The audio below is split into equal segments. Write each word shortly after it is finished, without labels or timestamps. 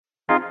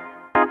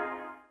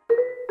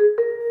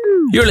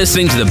You're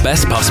listening to The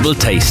Best Possible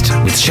Taste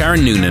with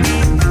Sharon Noonan.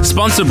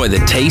 Sponsored by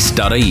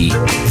thetaste.ie.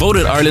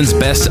 Voted Ireland's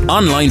best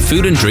online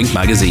food and drink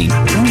magazine.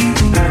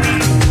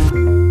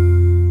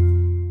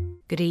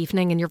 Good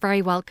evening, and you're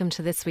very welcome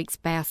to this week's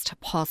Best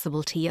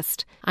Possible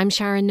Taste. I'm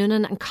Sharon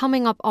Noonan, and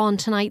coming up on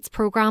tonight's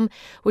programme,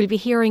 we'll be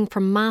hearing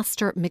from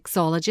master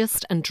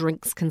mixologist and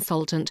drinks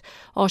consultant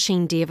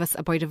Oisín Davis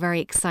about a very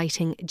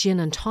exciting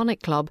gin and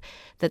tonic club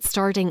that's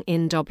starting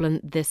in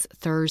Dublin this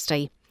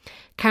Thursday.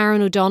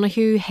 Karen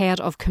O'Donoghue, Head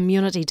of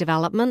Community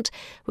Development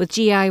with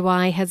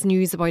GIY, has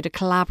news about a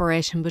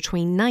collaboration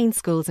between 9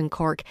 schools in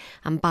Cork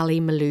and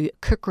Ballymaloe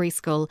Cookery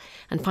School.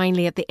 And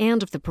finally, at the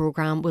end of the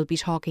programme, we'll be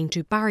talking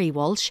to Barry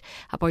Walsh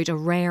about a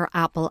rare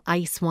apple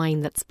ice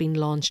wine that's been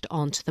launched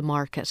onto the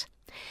market.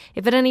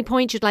 If at any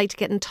point you'd like to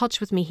get in touch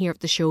with me here at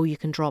the show, you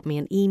can drop me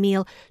an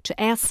email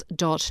to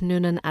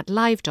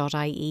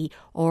s.noonan@live.ie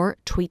or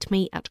tweet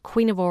me at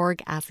Queen of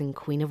Org, as in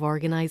Queen of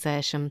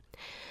Organisation.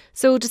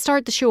 So to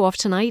start the show off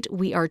tonight,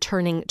 we are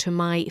turning to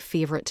my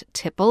favourite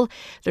tipple.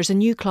 There's a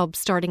new club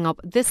starting up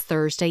this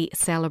Thursday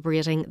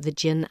celebrating the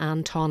gin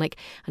and tonic,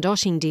 and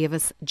Oisín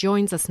Davis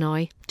joins us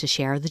now to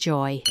share the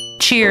joy.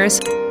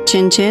 Cheers.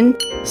 Chin chin.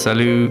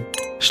 Salut.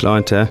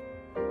 Sláinte.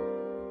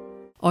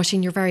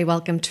 Oisín, you're very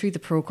welcome to the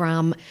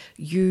programme.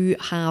 You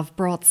have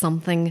brought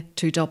something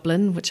to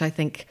Dublin, which I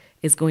think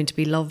is going to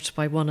be loved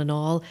by one and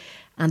all,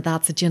 and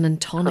that's a gin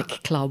and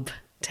tonic club.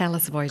 Tell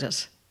us about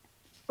it.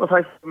 Well,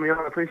 thanks for having me on.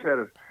 I appreciate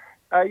it.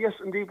 Yes,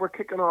 indeed, we're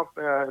kicking off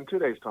in 2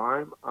 days'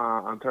 time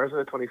on Thursday,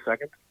 the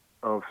 22nd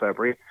of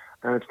February,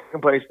 and it's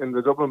taking place in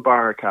the Dublin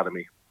Bar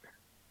Academy.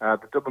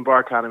 The Dublin Bar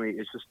Academy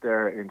is just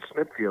there in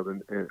Smithfield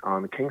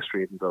on King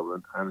Street in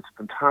Dublin, and it's a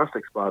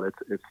fantastic spot. It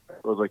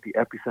was like the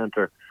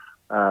epicentre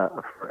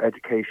for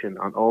education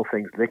on all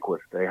things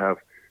liquid. They have,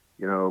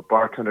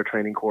 bartender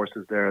training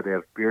courses there. They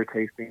have beer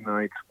tasting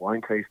nights,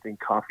 wine tasting,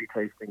 coffee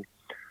tasting.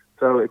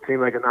 So it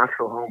seemed like a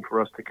natural home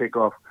for us to kick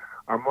off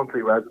our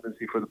monthly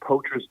residency for the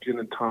Poachers Gin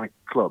and Tonic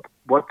Club.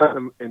 What that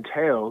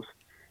entails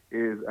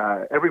is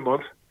every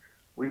month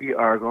we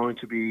are going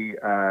to be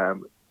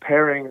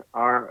pairing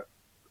our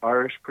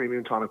Irish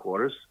premium tonic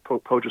waters,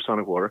 Poachers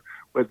Tonic Water,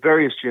 with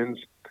various gins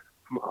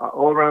from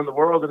all around the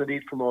world and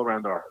indeed from all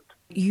around Ireland.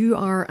 You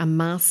are a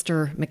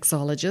master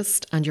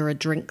mixologist and you're a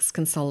drinks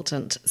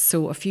consultant.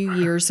 So a few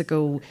years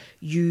ago,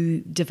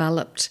 you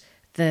developed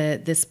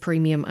this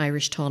premium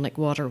Irish tonic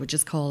water, which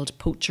is called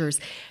Poachers.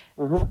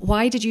 Mm-hmm.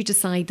 Why did you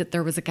decide that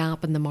there was a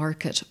gap in the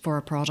market for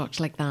a product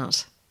like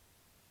that?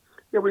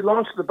 Yeah, we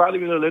launched the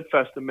Ballymaloe Lit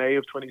Fest in May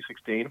of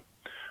 2016.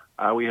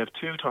 We have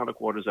 2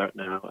 tonic waters out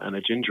now and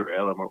a ginger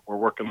ale, and we're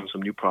working on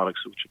some new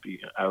products which will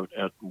be out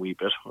in a wee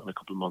bit in a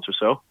couple of months or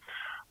so.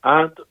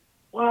 And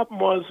what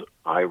happened was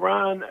I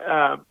ran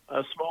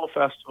a small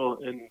festival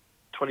in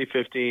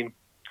 2015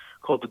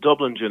 called the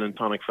Dublin Gin and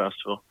Tonic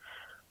Festival,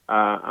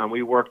 and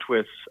we worked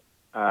with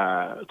 3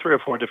 or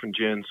 4 different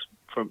gins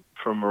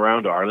from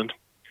around Ireland,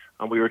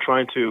 and we were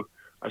trying to,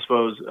 I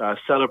suppose,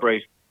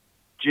 celebrate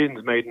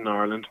gins made in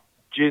Ireland.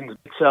 Gin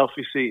itself,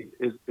 you see,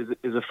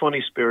 is a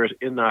funny spirit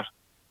in that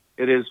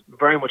it is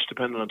very much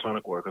dependent on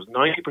tonic water, because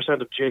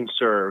 90% of gin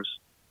serves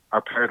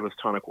are paired with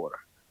tonic water.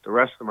 The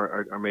rest of them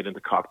are made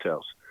into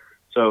cocktails.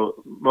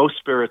 So most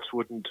spirits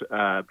wouldn't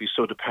be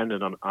so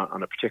dependent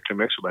on a particular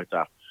mixer like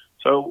that.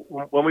 So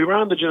when we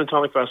ran the Gin and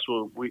Tonic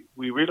Festival, we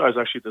realised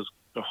actually there's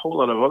a whole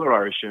lot of other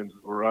Irish gins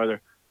that were either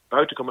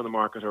about to come on the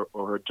market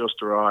or had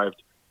just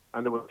arrived.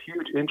 And there was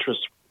huge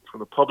interest from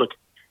the public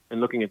in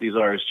looking at these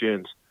Irish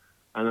gins.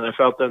 And then I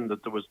felt then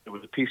that there was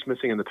a piece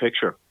missing in the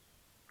picture,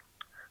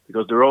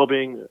 because they're all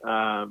being,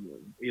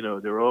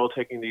 they're all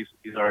taking these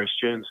Irish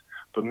gins,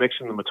 but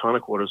mixing them with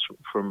tonic waters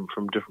from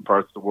different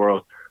parts of the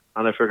world.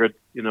 And I figured,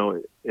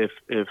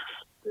 if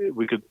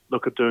we could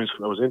look at doing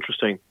something that was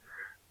interesting,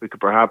 we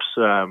could perhaps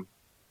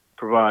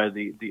provide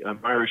the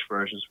Irish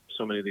versions for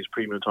so many of these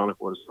premium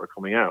tonic waters that are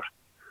coming out.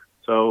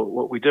 So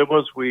what we did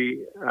was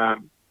we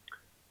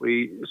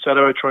set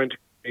out trying to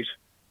create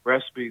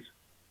recipes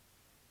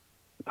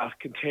that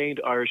contained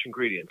Irish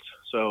ingredients.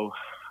 So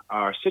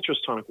our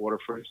citrus tonic water,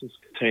 for instance,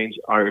 contains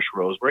Irish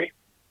rosemary,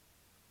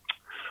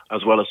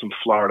 as well as some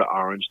Florida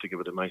orange to give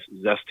it a nice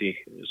zesty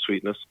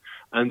sweetness.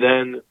 And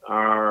then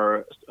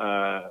our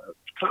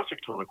classic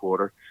tonic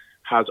water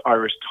has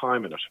Irish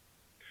thyme in it.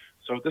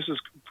 So this is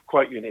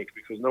quite unique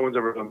because no one's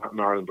ever done that in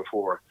Ireland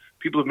before.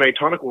 People have made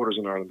tonic waters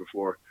in Ireland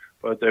before,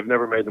 but they've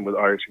never made them with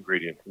Irish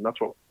ingredients, and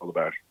that's what we're all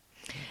about.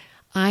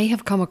 I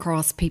have come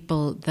across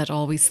people that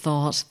always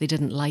thought they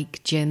didn't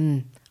like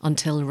gin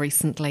until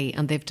recently,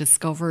 and they've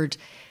discovered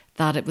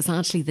that it was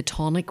actually the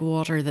tonic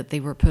water that they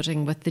were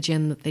putting with the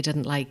gin that they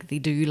didn't like. They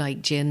do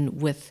like gin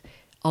with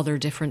other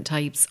different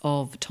types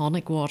of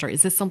tonic water.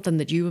 Is this something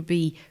that you would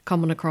be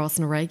coming across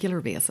on a regular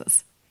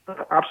basis?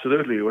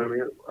 Absolutely. I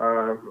mean,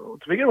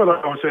 to begin with,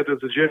 I would say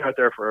there's a gin out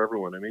there for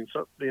everyone. I mean,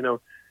 so,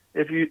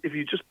 if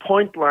you just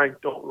point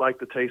blank don't like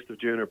the taste of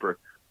juniper,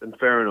 then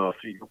fair enough.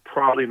 You're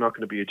probably not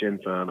going to be a gin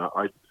fan.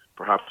 I'd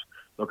perhaps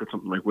look at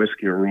something like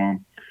whiskey or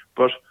rum.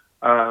 But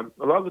a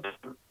lot of the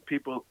time,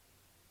 people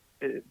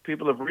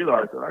people have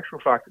realised that, in actual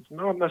fact, it's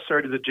not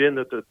necessarily the gin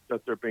that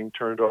they're being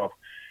turned off.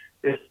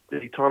 It's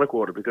the tonic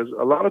water, because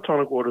a lot of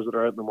tonic waters that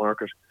are out in the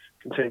market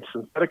contain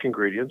synthetic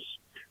ingredients.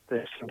 They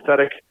have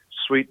synthetic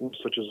sweeteners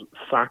such as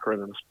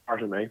saccharin and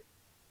aspartame.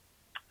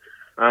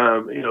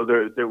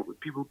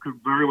 People could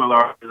very well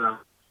argue that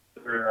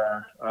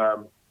there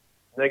are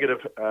negative,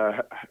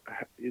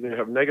 either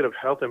have negative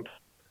health impacts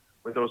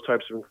with those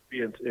types of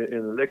ingredients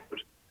in the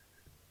liquid.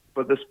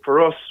 But this,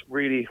 for us,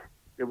 really,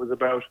 it was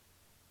about,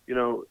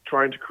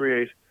 trying to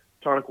create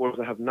tonic waters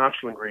that have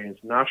natural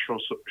ingredients, natural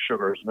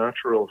sugars,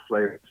 natural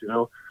flavors.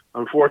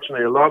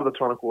 Unfortunately, a lot of the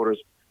tonic waters,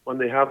 when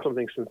they have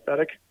something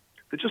synthetic,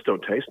 they just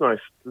don't taste nice.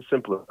 It's as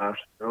simple as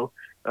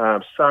that.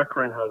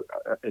 Saccharin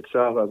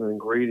itself as an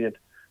ingredient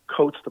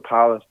coats the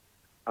palate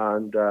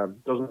and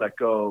doesn't let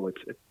go.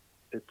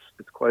 It's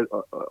quite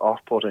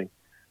off-putting.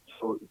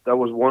 So that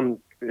was one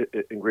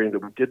ingredient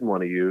that we didn't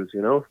want to use,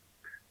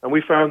 And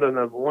we found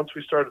that once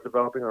we started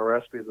developing our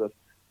recipes, that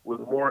the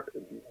more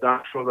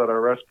natural that our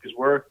recipes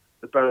were,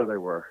 the better they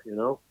were,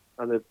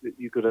 And that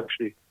you could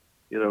actually,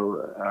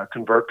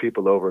 convert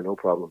people over, no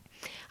problem.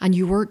 And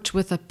you worked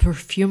with a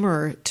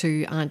perfumer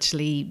to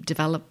actually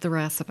develop the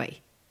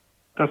recipe.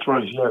 That's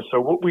right, yeah. So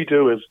what we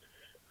do is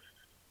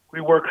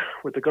we work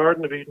with the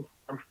Garden of Eden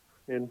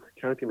in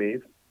County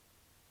Meath,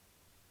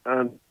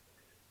 and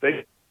they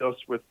feed us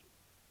with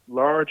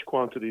large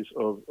quantities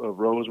of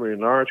rosemary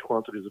and large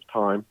quantities of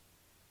thyme.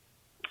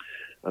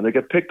 And they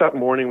get picked that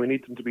morning. We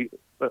need them to be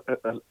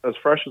as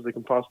fresh as they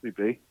can possibly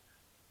be.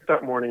 Picked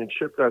that morning and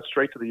shipped out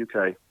straight to the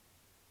UK.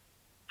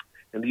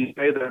 In the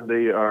UK, then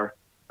the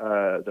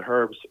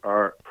herbs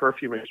are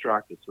perfume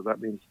extracted. So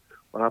that means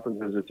what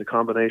happens is it's a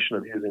combination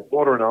of using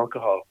water and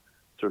alcohol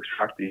to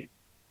extract the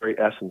very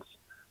essence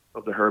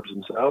of the herbs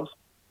themselves.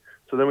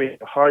 So then we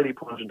have a highly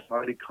pungent,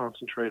 highly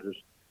concentrated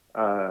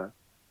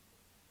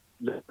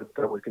liquid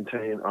that would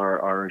contain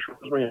our Irish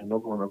rosemary, and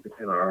another one that would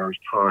contain our Irish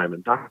thyme,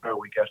 and that's how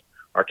we get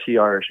our key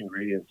Irish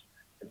ingredients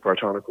into our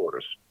tonic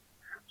waters.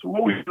 So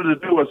what we wanted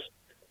to do was,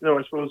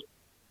 I suppose,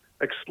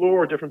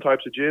 explore different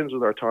types of gins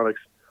with our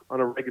tonics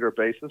on a regular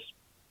basis.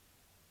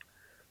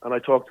 And I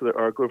talked to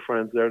our good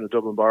friends there in the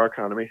Dublin Bar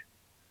Academy,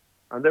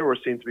 and they were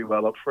seen to be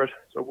well up for it.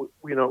 So,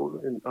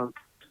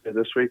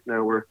 this week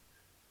now we're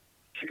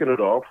kicking it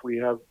off. We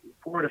have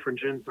 4 different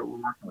gins that we're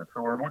working with.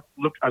 So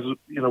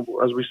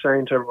as we're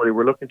saying to everybody,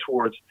 we're looking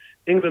towards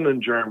England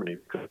and Germany,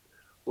 because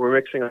we're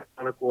mixing our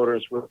tonic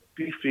waters with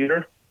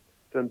Beefeater,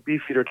 then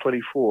Beefeater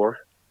 24,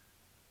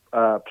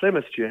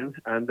 Plymouth gin,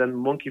 and then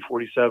Monkey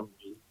 47,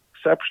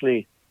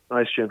 exceptionally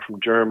nice gin from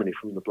Germany,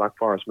 from the Black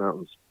Forest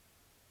Mountains.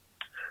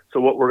 So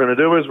what we're going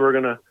to do is we're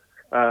going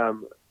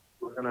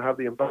to have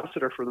the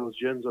ambassador for those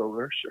gins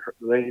over, a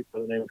lady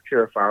by the name of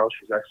Ciara Farrell.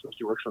 She's excellent.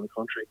 She works on the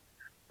country,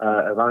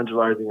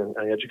 evangelizing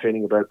and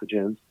educating about the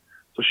gins.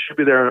 So she'll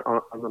be there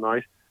on the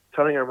night,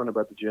 telling everyone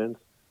about the gins.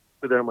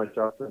 I'll be there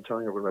myself and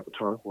telling everyone about the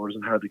tonic waters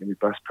and how they can be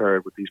best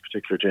paired with these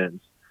particular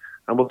gins.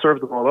 And we'll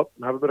serve them all up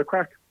and have a bit of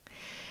crack.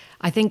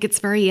 I think it's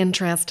very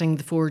interesting,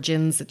 the 4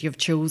 gins that you've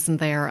chosen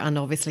there, and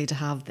obviously to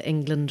have the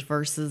England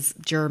versus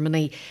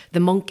Germany. The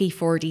Monkey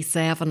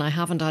 47, I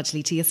haven't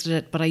actually tasted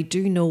it, but I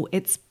do know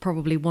it's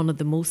probably one of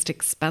the most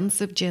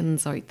expensive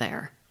gins out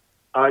there.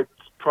 It's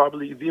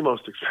probably the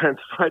most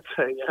expensive, I'd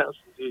say, yes,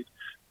 indeed.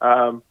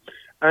 And,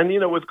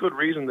 with good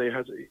reason. They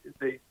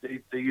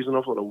use an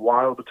awful lot of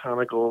wild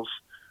botanicals.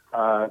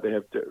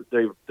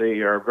 They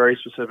are very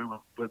specific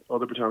with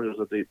other botanicals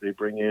that they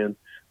bring in.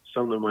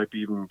 Some of them might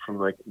be even from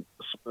like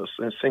a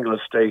single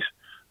estate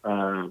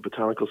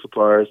botanical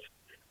suppliers.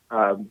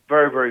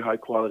 Very, very high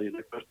quality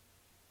liquid,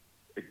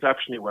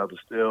 exceptionally well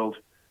distilled,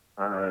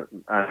 and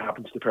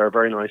happens to pair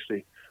very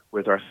nicely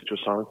with our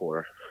citrus tonic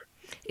water.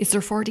 Is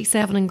there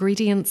 47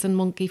 ingredients in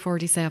Monkey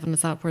 47?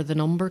 Is that where the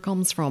number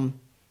comes from?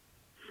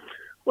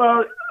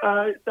 Well,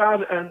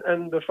 that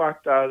and the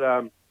fact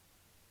that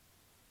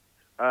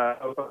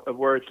of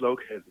where it's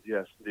located,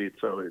 yes, indeed.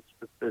 So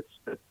it's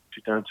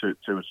down to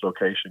its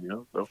location,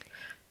 So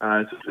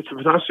it's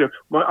fantastic.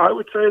 I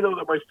would say though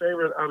that my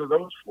favourite out of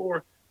those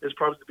 4 is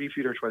probably the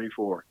Beefeater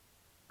 24,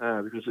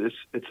 because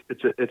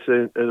it's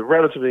a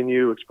relatively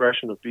new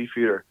expression of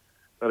Beefeater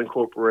that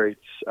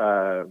incorporates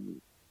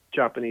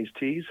Japanese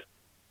teas,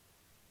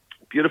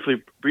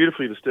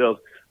 beautifully distilled,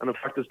 and in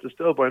fact it's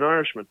distilled by an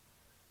Irishman,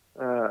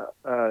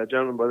 a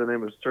gentleman by the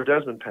name of Sir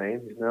Desmond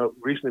Payne. He's now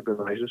recently been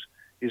knighted.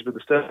 He's been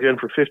distilling in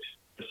for 50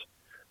 years,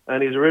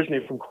 and he's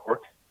originally from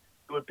Cork.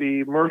 It would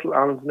be Myrtle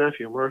Allen's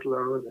nephew. Myrtle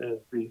Allen is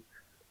the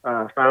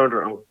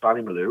founder of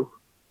Ballymaloe,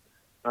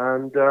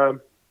 and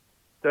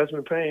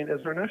Desmond Payne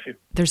is her nephew.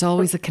 There's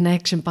always a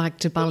connection back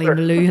to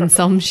Ballymaloe in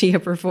some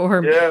shape or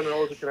form. Yeah, and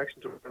always a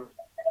connection to her.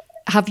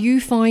 Have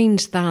you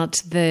found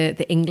that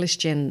the English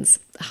gins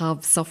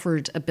have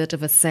suffered a bit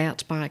of a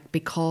setback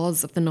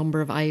because of the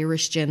number of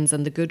Irish gins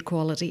and the good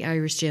quality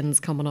Irish gins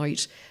coming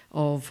out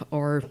of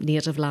our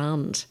native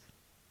land?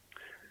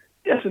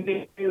 Yes,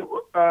 indeed.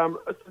 Some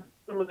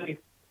of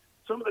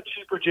the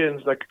cheaper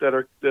gins that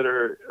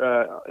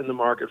are in the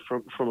market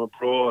from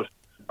abroad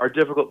are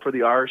difficult for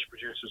the Irish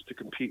producers to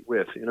compete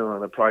with,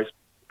 on a price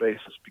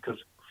basis, because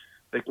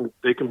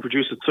they can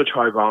produce at such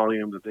high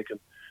volume that they can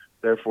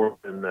therefore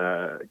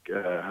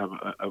have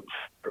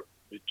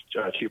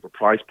a cheaper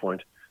price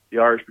point. The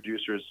Irish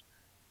producers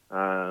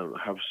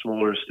have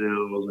smaller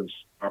stills and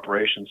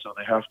operations, so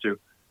they have to,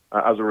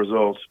 as a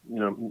result,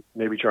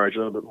 maybe charge a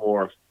little bit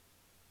more.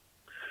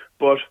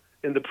 But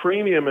in the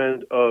premium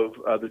end of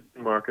the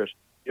market,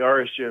 the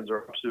Irish gins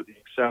are absolutely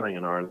excelling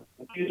in Ireland.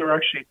 These are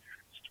actually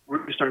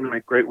really starting to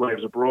make great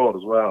waves abroad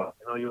as well.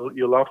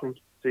 You'll often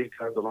see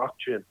kind of Loch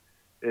gin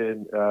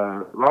in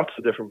lots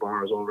of different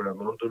bars all around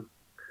London.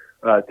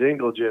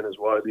 Dingle gin is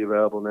widely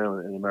available now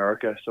in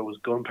America, so is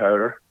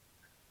Gunpowder.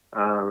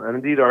 And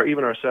indeed,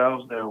 even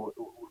ourselves now,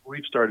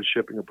 we've started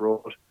shipping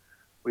abroad.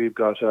 We've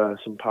got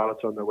some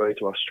pallets on their way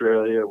to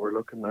Australia. We're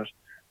looking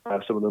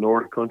at some of the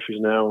Nordic countries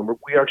now, and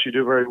we actually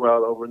do very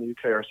well over in the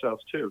UK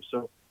ourselves too.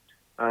 So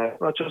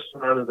not just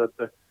in Ireland that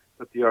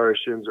the Irish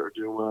gins are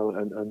doing well,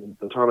 and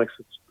the tonics,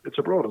 it's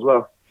abroad as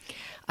well.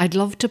 I'd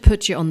love to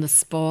put you on the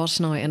spot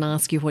now and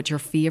ask you what your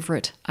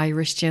favourite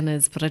Irish gin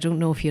is, but I don't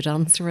know if you'd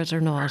answer it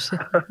or not.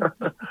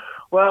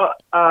 Well,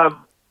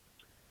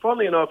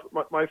 funnily enough,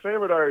 my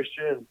favourite Irish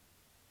gin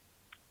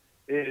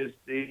is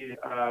the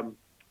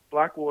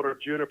Blackwater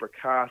Juniper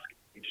Cask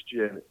aged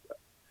gin.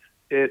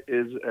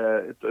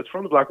 It's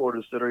from the Blackwater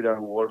Distillery down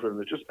in Waterford, and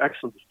they're just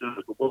excellent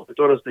distillers. But what they've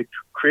done is they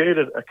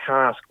created a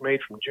cask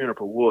made from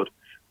juniper wood,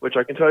 which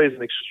I can tell you is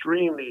an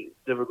extremely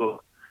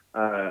difficult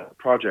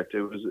project.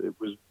 It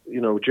was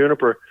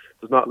juniper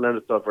does not lend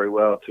itself very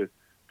well to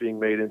being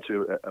made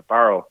into a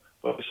barrel,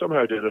 but they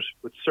somehow did it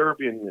with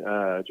Serbian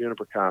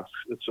juniper casks.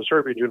 It's a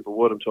Serbian juniper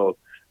wood, I'm told,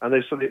 and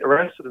they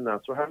arrested in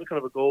that, so it has kind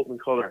of a golden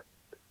colour.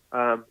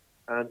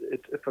 And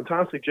it's a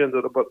fantastic gin,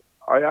 but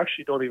I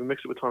actually don't even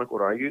mix it with tonic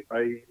water.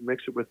 I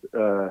mix it with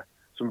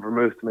some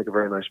vermouth to make a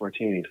very nice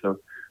martini. So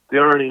the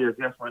irony is,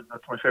 yes,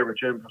 that's my favourite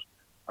gin, but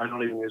I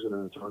don't even use it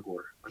in the tonic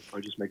water. I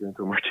just make it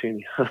into a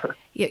martini.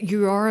 Yeah,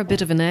 you are a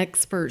bit of an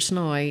expert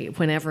now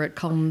whenever it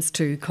comes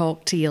to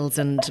cocktails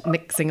and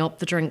mixing up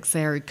the drinks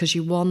there, because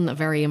you won a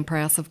very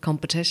impressive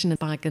competition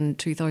back in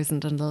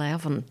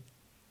 2011.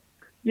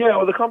 Yeah,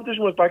 well, the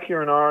competition was back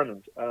here in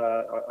Ireland.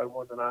 I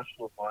won the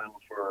national final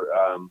for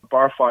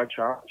Bar 5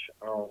 Challenge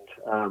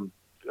and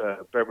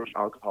Beverage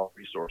Alcohol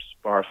Resource,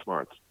 Bar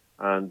Smarts.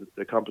 And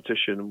the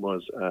competition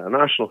was a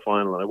national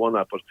final, and I won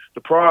that. But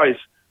the prize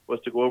was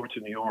to go over to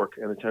New York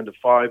and attend a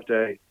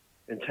 5-day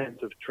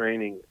intensive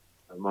training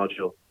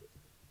module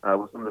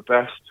with some of the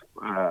best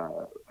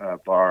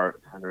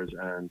bartenders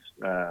and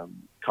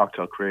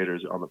cocktail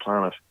creators on the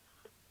planet.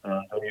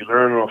 And you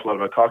learn an awful lot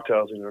about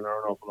cocktails, and you learn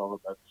an awful lot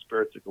about the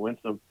spirits that go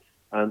into them.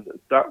 And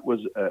that was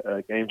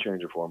a game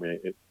changer for me.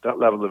 That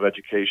level of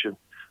education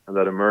and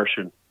that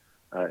immersion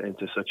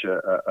into such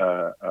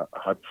a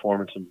high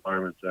performance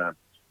environment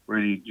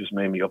really just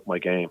made me up my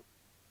game.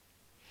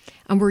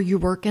 And were you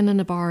working in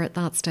a bar at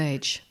that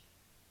stage?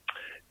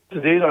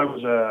 Indeed, I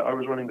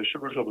was running the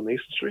Sugar Club on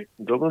Easton Street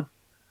in Dublin,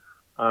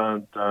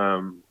 and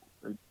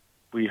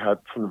we had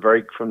from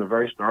the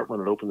very start when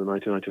it opened in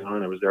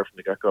 1999. I was there from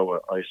the get-go.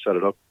 I set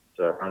it up.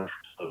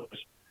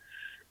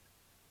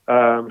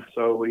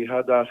 So we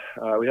had that.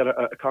 We had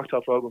a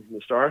cocktail program from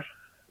the start,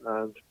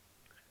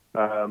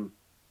 and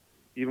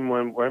even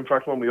when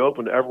we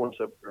opened, everyone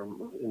said we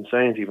were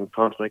insane to even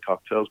contemplate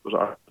cocktails, but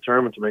I was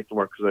determined to make them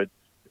work because I'd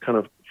kind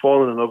of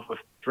fallen in love with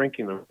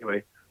drinking them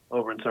anyway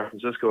over in San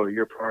Francisco a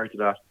year prior to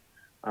that,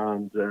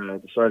 and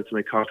decided to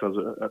make cocktails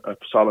a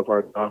solid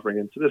part of the offering.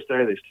 And to this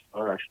day, they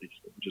still are actually,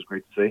 which is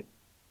great to see.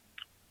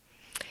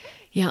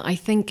 Yeah, I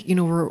think,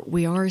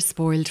 we are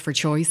spoiled for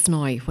choice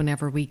now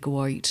whenever we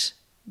go out,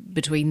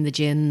 between the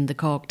gin, the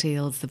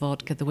cocktails, the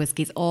vodka, the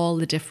whiskies, all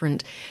the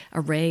different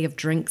array of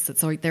drinks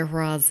that's out there.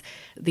 Whereas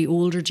the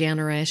older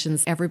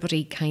generations,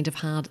 everybody kind of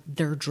had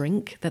their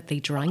drink that they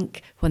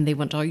drank when they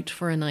went out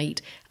for a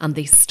night and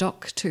they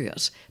stuck to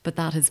it. But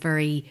that has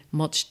very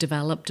much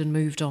developed and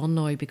moved on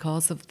now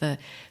because of the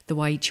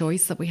wide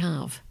choice that we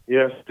have.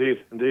 Yes,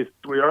 indeed.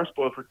 We are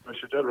spoiled for choice,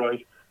 you're dead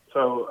right.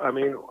 So, I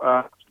mean,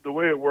 the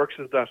way it works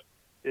is that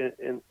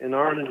in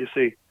Ireland, you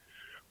see,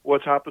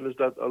 what's happened is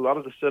that a lot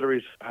of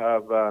distilleries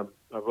have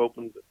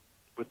opened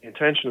with the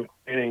intention of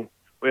creating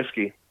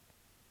whiskey.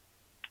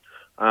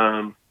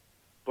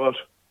 But,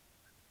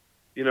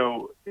 if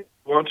you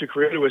want to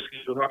create a whiskey,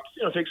 you'll have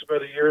to, it takes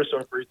about a year or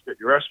so for you to get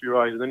your recipe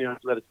right, and then you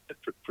have to let it sit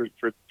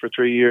for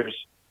 3 years.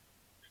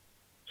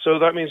 So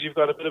that means you've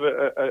got a bit of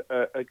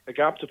a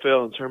gap to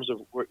fill in terms of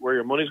where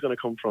your money's going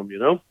to come from,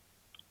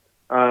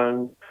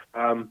 And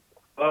a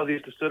lot of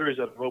these distilleries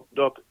that have opened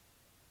up,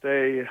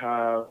 they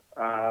have,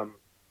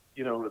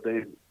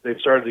 they've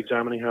started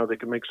examining how they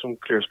can make some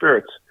clear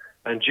spirits.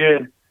 And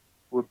gin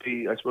would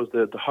be, I suppose,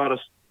 the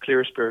hottest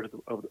clear spirit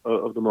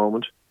of the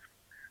moment.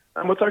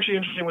 And what's actually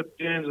interesting with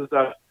gins is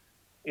that,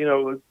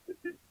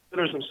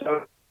 distillers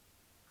themselves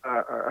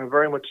are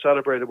very much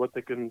celebrated what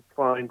they can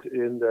find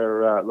in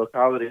their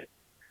locality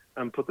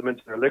and put them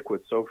into their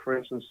liquids. So, for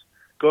instance,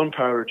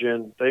 Gunpowder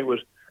gin, they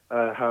would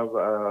have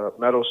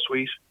meadow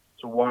sweet,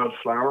 some wild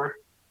flower.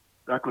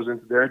 That goes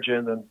into their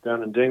gin, and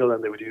down in Dingle,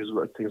 and they would use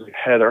things like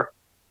heather.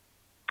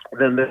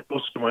 Then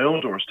close to my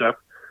own doorstep,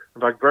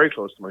 in fact, very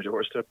close to my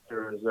doorstep,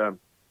 there is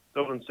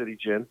Dublin City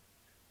Gin,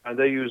 and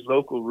they use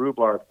local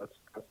rhubarb that's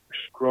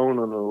grown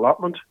on an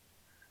allotment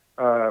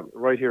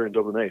right here in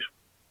Dublin 8.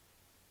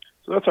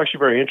 So that's actually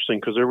very interesting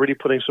because they're really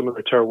putting some of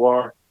their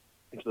terroir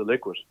into the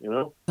liquid,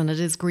 And it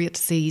is great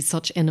to see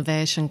such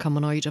innovation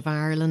coming out of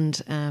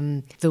Ireland.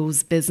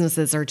 Those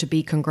businesses are to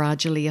be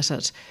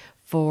congratulated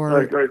for...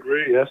 I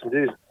agree, yes,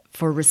 indeed.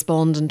 For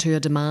responding to a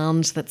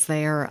demand that's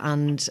there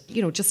and,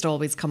 just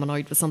always coming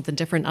out with something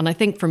different. And I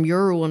think from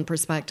your own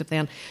perspective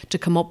then, to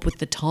come up with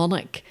the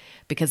tonic,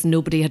 because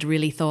nobody had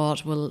really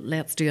thought, well,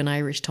 let's do an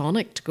Irish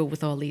tonic to go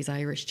with all these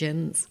Irish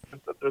gins.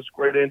 There's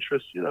great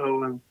interest,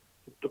 and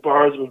the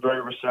bars have been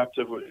very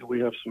receptive. We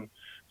have some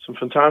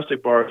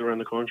fantastic bars around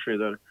the country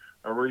that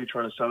are really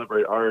trying to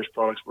celebrate Irish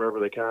products wherever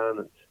they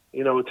can.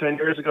 And, 10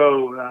 years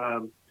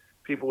ago,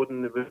 people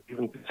wouldn't have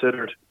even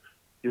considered,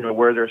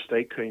 where their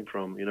steak came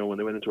from, when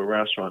they went into a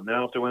restaurant.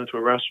 Now, if they went into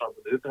a restaurant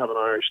and they didn't have an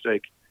Irish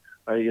steak,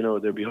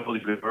 there'd be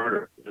holy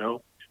murder,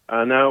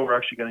 And now we're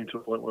actually getting to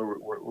a point where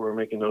we're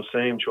making those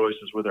same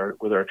choices with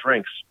our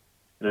drinks.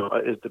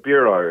 Is the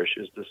beer Irish?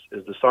 Is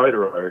the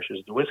cider Irish?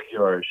 Is the whiskey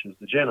Irish? Is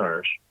the gin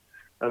Irish?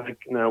 I think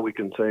now we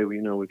can say, we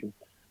can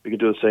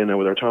do the same now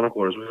with our tonic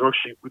waters.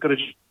 We got a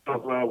gin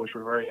as well, which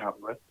we're very happy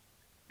with.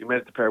 We made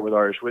it to pair with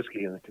Irish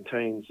whiskey, and it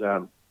contains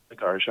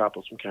Irish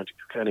apples from County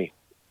Kilkenny.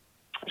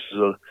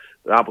 So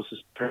the apples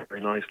just pair very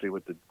nicely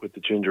with the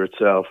ginger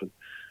itself, and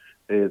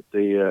it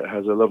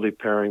has a lovely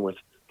pairing with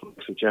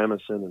Jameson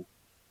and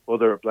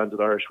other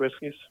blended Irish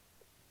whiskies.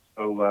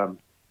 So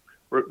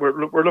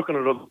we're looking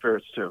at other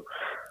spirits too.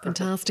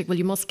 Fantastic. Well,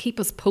 you must keep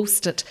us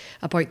posted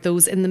about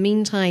those. In the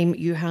meantime,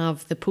 you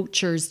have the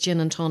Poachers Gin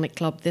and Tonic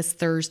Club this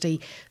Thursday,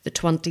 the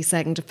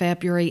 22nd of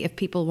February. If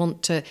people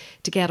want to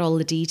get all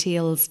the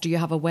details, do you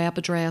have a web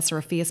address or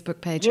a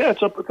Facebook page? Yeah,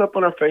 it's up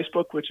on our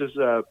Facebook, which is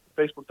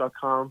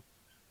facebook.com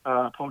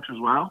Poachers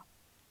Wow.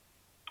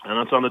 And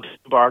it's on the Dublin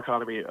Bar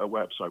Academy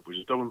website, which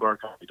is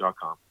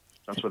dublinbaracademy.com.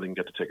 That's where they can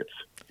get the tickets.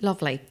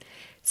 Lovely.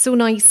 So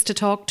nice to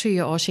talk to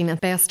you, Oisín, and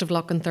best of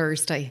luck on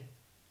Thursday.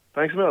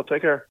 Thanks, Mel.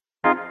 Take care.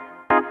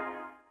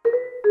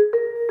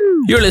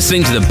 You're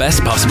listening to The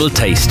Best Possible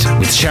Taste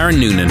with Sharon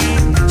Noonan.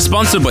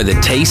 Sponsored by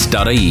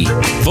thetaste.ie.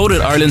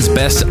 Voted Ireland's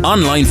best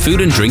online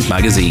food and drink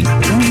magazine.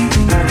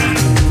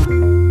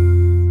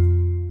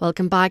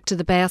 Welcome back to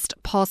The Best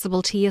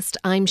Possible Taste.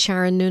 I'm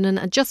Sharon Noonan,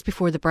 and just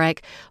before the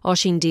break,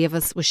 Oisín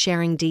Davis was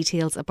sharing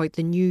details about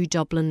the new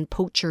Dublin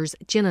Poachers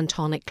Gin and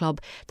Tonic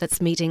Club that's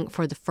meeting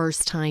for the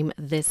first time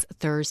this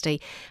Thursday.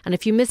 And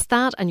if you missed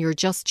that and you're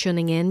just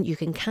tuning in, you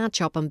can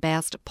catch up on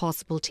Best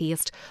Possible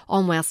Taste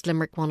on West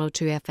Limerick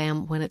 102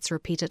 FM when it's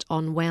repeated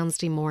on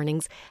Wednesday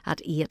mornings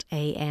at 8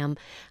 a.m.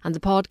 And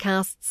the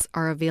podcasts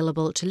are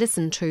available to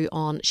listen to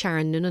on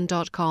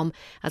SharonNoonan.com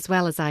as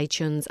well as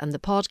iTunes and the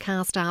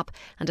podcast app,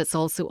 and it's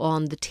also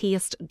on the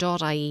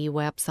taste.ie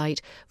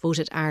website,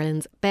 voted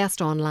Ireland's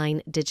best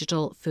online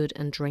digital food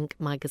and drink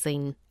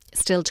magazine.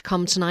 Still to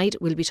come tonight,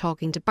 we'll be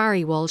talking to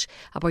Barry Walsh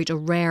about a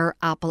rare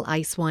apple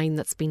ice wine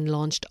that's been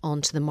launched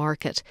onto the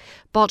market.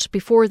 But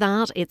before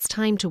that, it's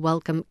time to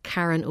welcome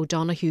Karen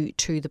O'Donoghue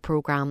to the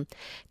programme.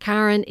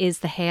 Karen is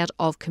the Head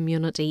of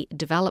Community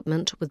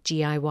Development with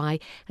GIY,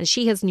 and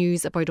she has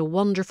news about a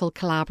wonderful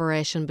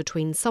collaboration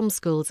between some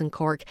schools in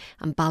Cork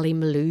and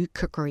Ballymaloe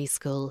Cookery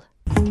School.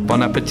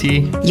 Bon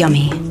appetit.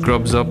 Yummy.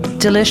 Grubs up.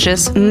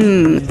 Delicious.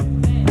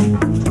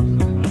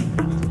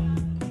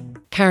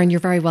 Karen, you're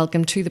very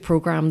welcome to the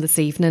programme this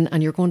evening,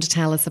 and you're going to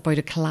tell us about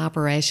a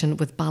collaboration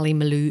with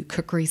Ballymaloe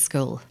Cookery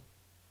School.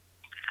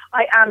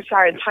 I am,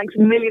 Sharon. Thanks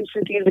a million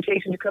for the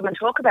invitation to come and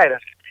talk about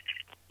it.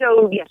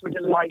 So, yes, we're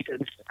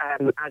delighted,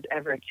 as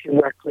ever, to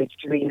work with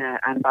Darina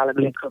and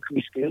Ballymaloe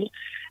Cookery School.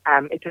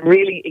 It's a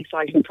really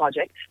exciting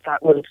project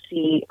that will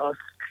see us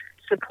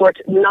support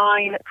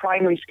 9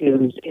 primary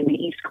schools in the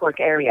East Cork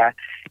area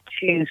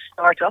to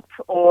start up,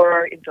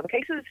 or in some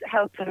cases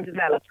help them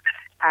develop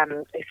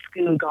a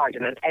school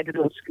garden, an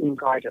edible school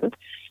garden.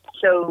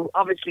 So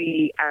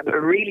obviously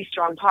a really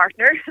strong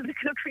partner, the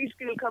Cookery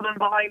School, coming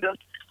behind us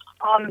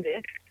on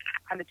this,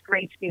 and it's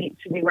great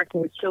to be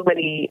working with so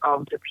many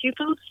of the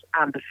pupils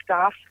and the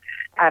staff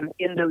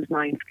in those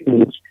 9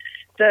 schools.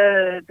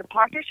 The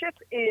partnership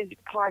is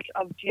part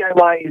of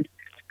GIY's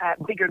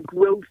bigger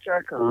Grow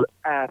Circle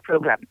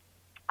programme.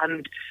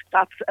 And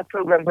that's a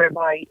program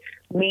whereby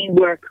we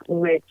work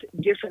with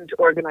different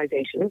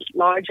organisations,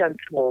 large and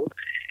small,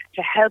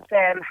 to help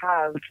them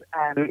have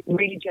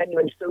really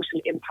genuine social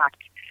impact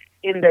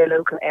in their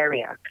local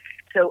area.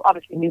 So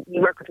obviously we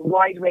work with a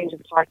wide range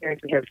of partners.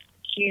 We have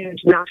huge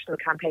national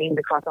campaigns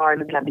across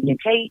Ireland and the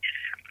UK.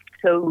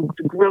 So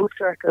the Grow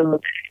Circle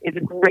is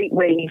a great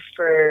way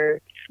for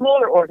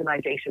smaller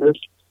organisations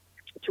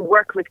to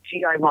work with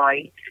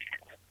GIY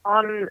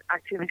on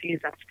activities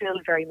that still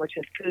very much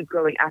have food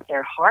growing at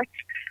their heart,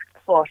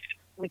 but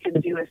we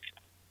can do it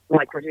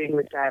like we're doing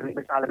with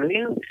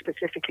Ballymaloe,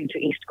 specifically to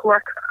East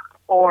Cork,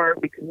 or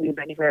we can move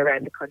anywhere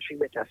around the country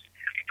with us.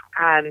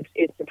 And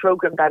it's a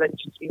programme that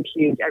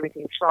includes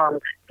everything from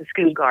the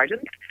school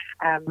gardens,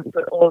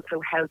 but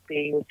also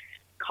helping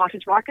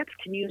cottage markets,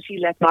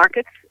 community-led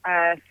markets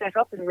set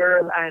up in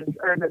rural and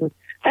urban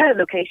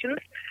locations,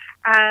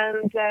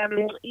 and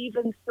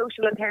even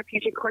social and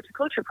therapeutic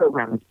horticulture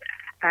programs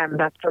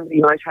that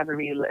somebody might have a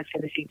real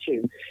affinity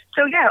to.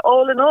 So yeah,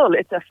 all in all,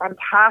 it's a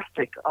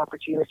fantastic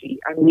opportunity,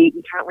 and we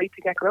can't wait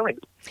to get growing.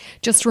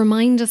 Just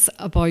remind us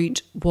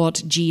about what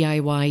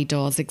GIY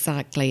does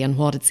exactly and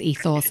what its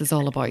ethos is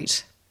all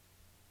about.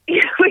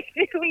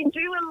 We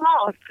do a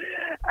lot.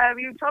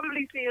 You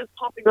probably see us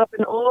popping up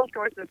in all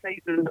sorts of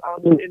places,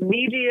 in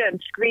media and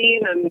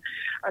screen and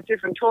at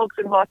different talks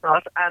and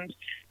whatnot. And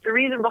the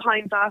reason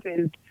behind that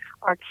is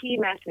our key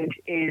message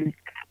is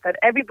that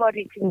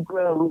everybody can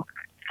grow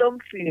some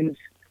food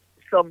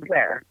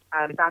somewhere.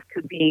 And that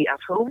could be at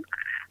home,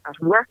 at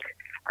work,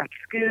 at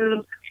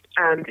school,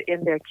 and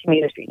in their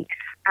community.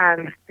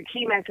 And the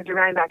key message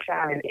around that,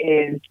 Sharon,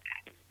 is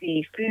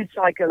the food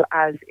cycle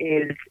as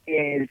is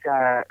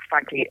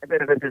frankly a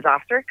bit of a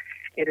disaster.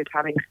 It is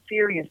having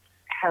serious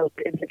health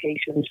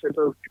implications for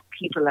both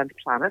people and the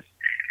planet.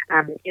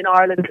 In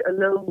Ireland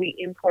alone, we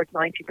import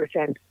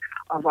 90%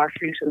 of our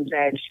fruit and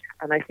veg,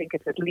 and I think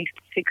it's at least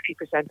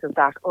 60% of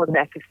that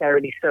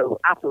unnecessarily so.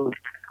 Apples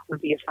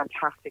would be a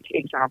fantastic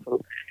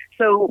example.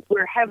 So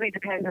we're heavily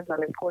dependent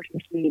on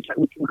importing foods that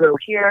we can grow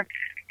here.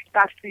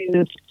 That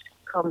food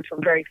comes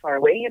from very far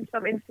away in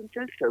some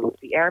instances, so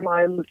the air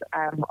miles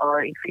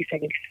are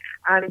increasing,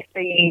 and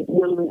they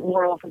will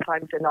more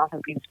oftentimes than not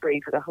have been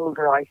sprayed with a whole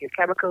variety of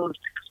chemicals,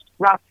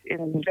 wrapped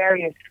in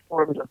various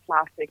forms of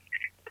plastic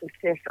to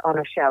sit on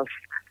a shelf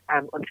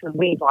until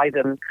we buy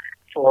them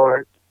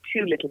for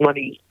too little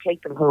money,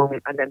 take them home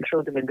and then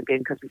throw them in the bin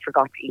because we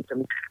forgot to eat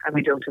them and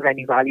we don't have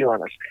any value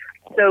on it.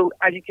 So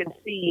as you can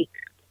see,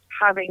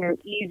 having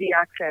easy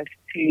access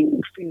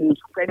to food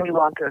when we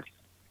want it,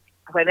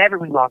 whenever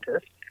we want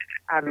it,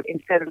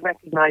 instead of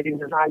recognising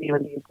the value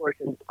and the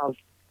importance of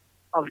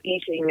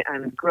eating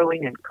and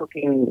growing and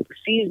cooking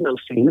seasonal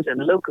foods and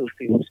local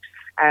foods,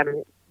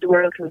 the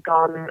world has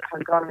gone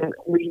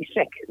really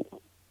sick.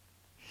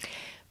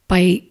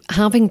 By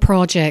having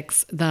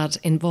projects that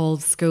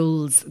involve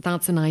schools,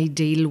 that's an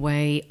ideal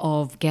way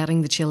of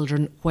getting the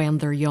children when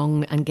they're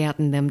young and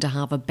getting them to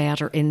have a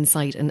better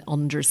insight and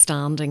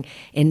understanding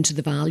into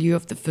the value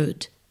of the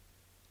food.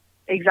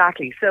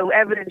 Exactly. So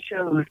evidence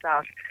shows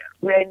that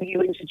when you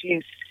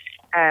introduce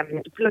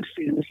good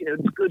foods,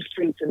 good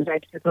fruits and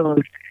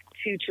vegetables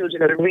to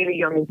children at a really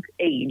young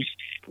age,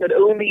 not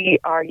only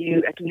are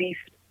you at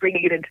least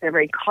bringing it into their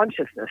very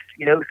consciousness,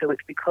 so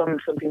it's become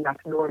something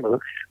that's normal.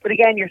 But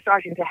again, you're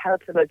starting to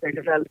help them as they're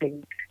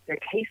developing their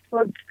taste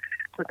buds,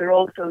 but they're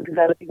also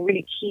developing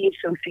really key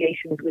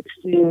associations with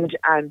food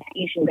and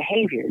eating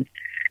behaviours.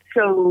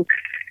 So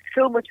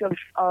much of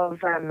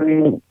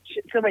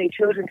so many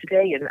children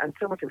today and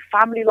so much of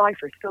family life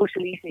or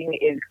social eating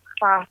is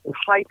fast and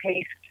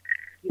high-paced,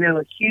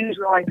 a huge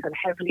rise on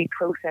heavily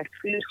processed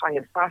food, high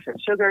in fat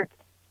and sugar.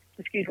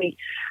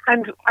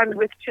 And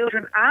with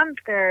children and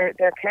their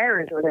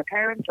carers or their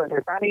parents or their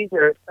grannies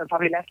or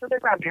probably less of their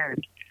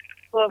grandparents.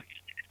 But,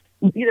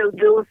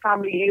 those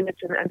family units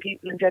and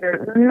people in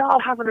general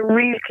not having a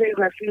real clue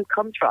where food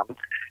comes from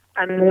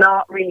and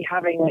not really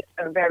having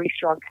a very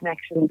strong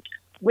connection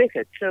with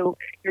it. So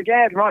you're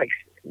dead right.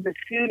 The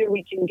sooner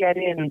we can get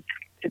in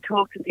to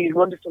talk to these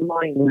wonderful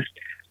minds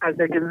as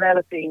they're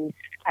developing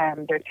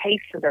their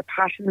tastes and their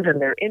passions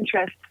and their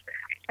interests,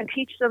 and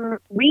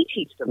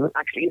reteach them,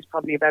 actually, is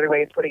probably a better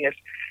way of putting it.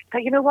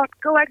 That, you know what,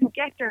 go out and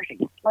get dirty.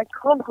 Like,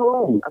 come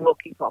home and we'll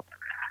keep up.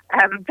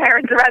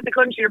 Parents around the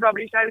country are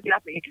probably shouting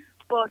at me.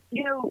 But,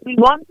 we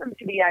want them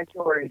to be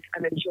outdoors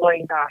and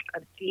enjoying that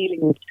and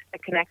feeling a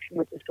connection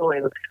with the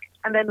soil.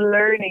 And then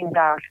learning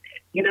that,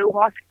 you know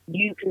what,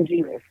 you can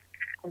do this.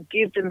 And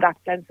give them that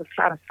sense of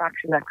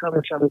satisfaction that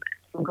comes from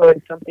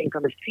growing something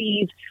from a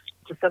seed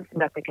to something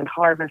that they can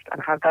harvest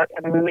and have that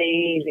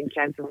amazing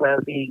sense of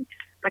well-being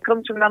that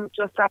comes from them,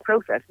 just that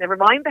process. Never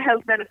mind the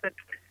health benefits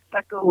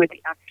that go with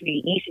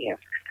actually eating it.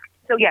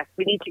 So yes,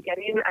 we need to get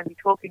in and be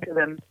talking to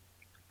them,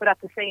 but at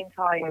the same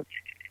time,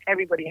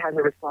 everybody has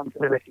a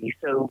responsibility.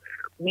 So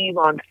we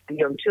want the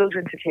young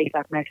children to take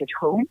that message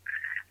home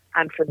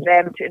and for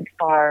them to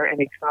inspire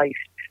and excite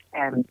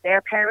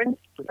their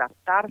parents, so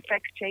that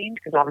affects change,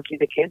 because obviously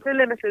the kids are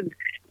limited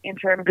in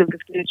terms of the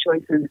food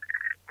choices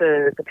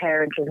the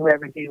parents or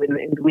whoever do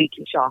in the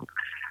weekly shop.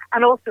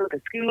 And also the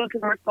schools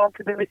have a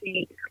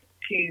responsibility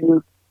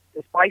to,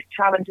 despite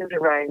challenges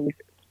around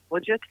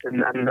budgets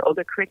and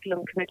other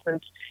curriculum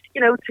commitments,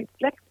 to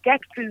let's get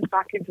food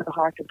back into the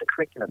heart of the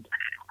curriculum.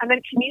 And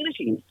then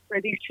communities where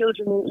these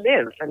children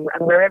live and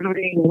where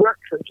everybody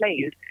works and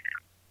plays,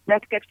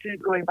 let's get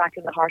food going back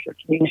in the heart of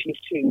communities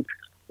too.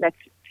 Let's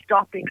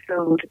stop being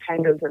so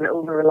dependent and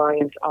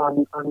over-reliant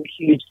on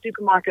huge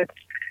supermarkets,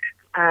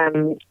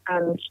 and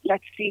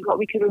let's see what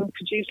we can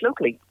produce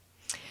locally.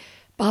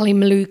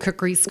 Ballymaloe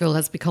Cookery School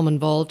has become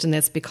involved in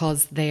this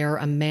because they're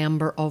a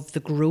member of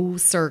the Grow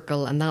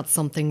Circle, and that's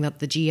something that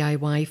the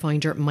GIY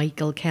founder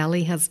Michael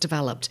Kelly has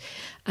developed.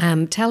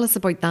 Tell us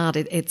about that.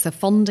 It's a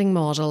funding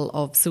model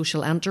of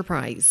social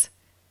enterprise.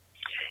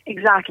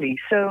 Exactly.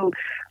 So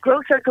Grow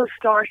Circle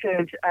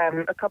started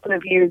a couple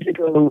of years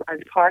ago as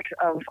part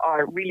of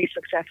our really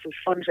successful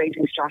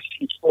fundraising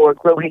strategy for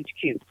Grow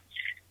HQ.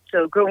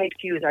 So Grow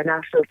HQ is our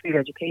national food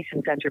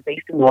education centre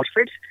based in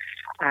Waterford.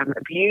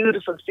 A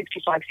beautiful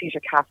 65-seater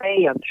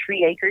cafe on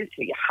 3 acres.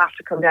 So you have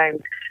to come down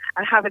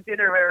and have a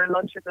dinner or a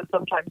lunch with us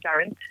sometime,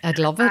 Sharon. I'd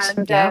love it.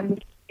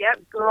 And, yeah,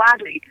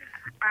 gladly.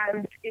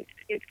 And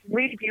it's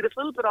really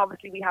beautiful, but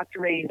obviously we had to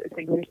raise a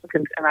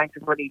significant amount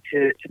of money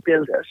to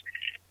build it.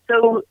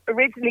 So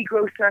originally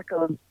Grow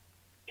Circle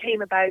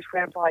came about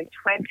whereby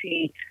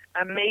 20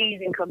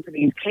 amazing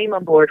companies came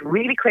on board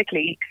really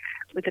quickly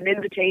with an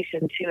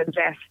invitation to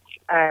invest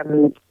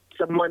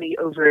some money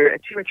over a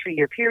 2 or 3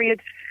 year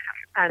period.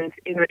 And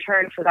in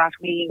return for that,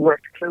 we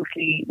worked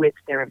closely with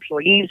their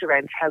employees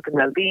around health and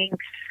well-being.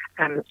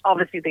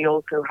 Obviously, they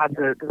also had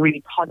the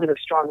really positive,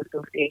 strong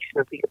association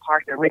of being a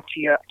partner with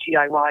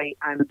GIY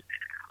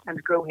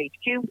and Grow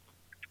HQ.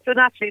 So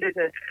naturally, there's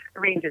a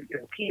range of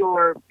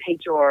PR,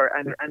 HR,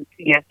 and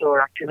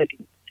CSR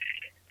activities.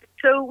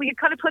 So we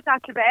kind of put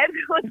that to bed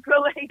once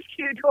Grow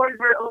HQ doors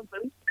were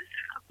open.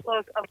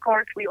 But of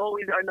course, we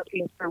always are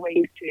looking for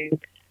ways to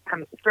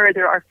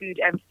further our food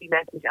empathy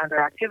message and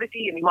our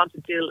activity, and we want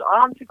to build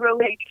on to Grow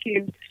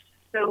HQ.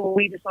 So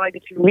we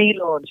decided to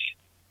relaunch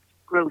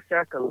Grow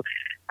Circle,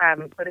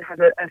 but it has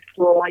a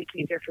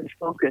slightly different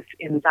focus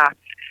in that,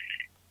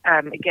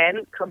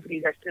 again,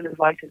 companies are still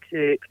invited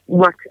to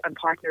work and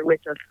partner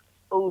with us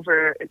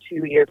over a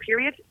 2 year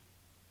period.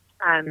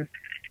 And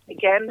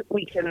again,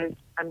 we can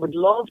and would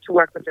love to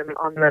work with them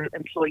on an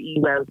employee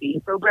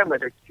well-being program,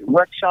 whether it's through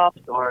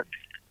workshops or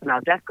an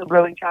Aldesco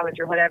Growing Challenge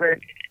or whatever.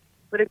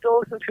 But it's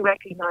also to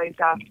recognise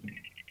that,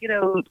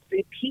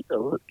 the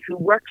people who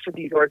work for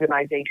these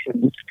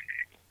organisations,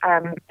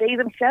 they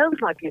themselves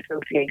might be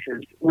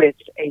associated with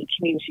a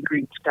community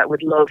group that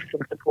would love some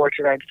support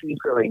around food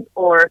growing,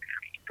 or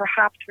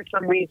perhaps for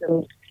some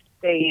reason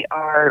they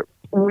are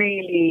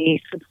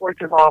really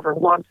supportive of or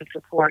want to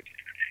support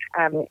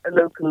a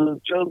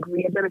local drug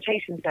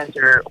rehabilitation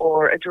centre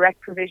or a direct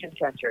provision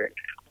centre,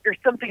 or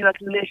something that's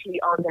literally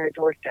on their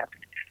doorstep.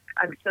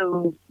 And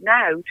so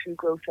now, through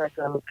Grow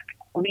Circle,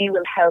 we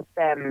will help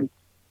them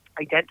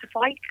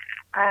identify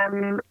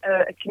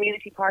a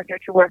community partner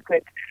to work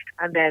with,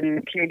 and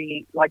then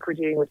clearly, like we're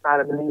doing with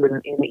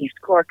Ballymaloe in East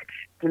Cork,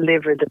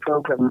 deliver the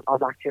programme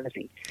of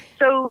activity.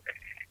 So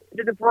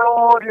there's a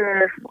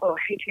broader, I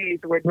hate to use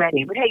the word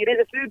menu, but hey, it is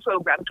a food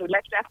programme, so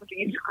let's definitely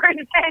use the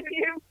word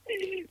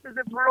menu. There's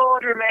a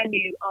broader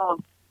menu of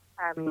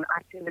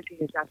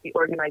activities that the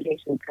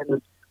organisation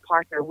can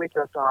partner with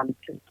us on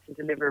to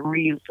deliver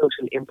real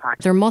social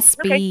impact. There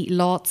must be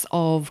lots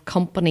of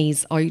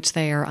companies out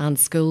there and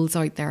schools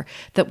out there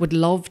that would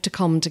love to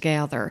come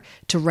together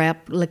to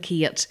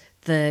replicate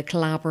the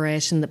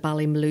collaboration that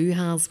Ballymaloe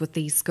has with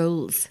these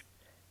schools.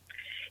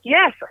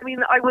 Yes, I mean,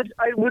 I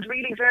would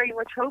really very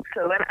much hope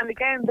so. And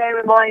again, bear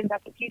in mind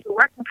that the people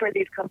working for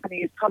these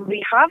companies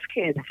probably have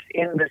kids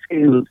in the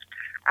schools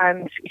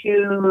and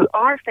who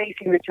are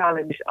facing the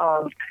challenge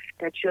of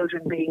their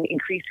children being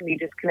increasingly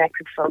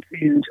disconnected from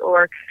food,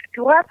 or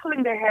who are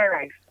pulling their hair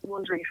out,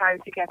 wondering how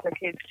to get their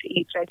kids to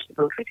eat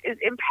vegetables, which is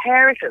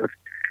imperative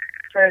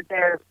for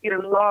their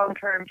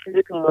long-term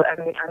physical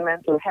and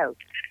mental health.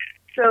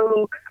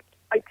 So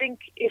I think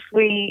if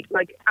we,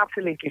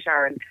 absolutely,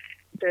 Sharon,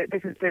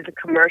 there's a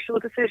commercial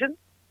decision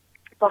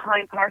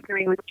behind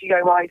partnering with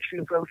GIY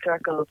through Grow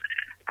Circle,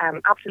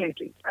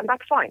 absolutely, and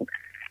that's fine.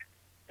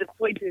 The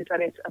point is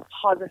that it's a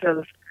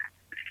positive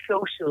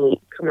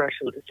social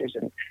commercial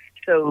decision.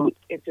 So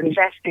it's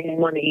investing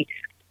money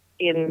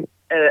in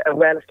a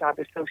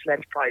well-established social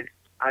enterprise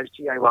as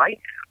GIY,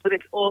 but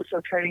it's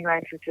also turning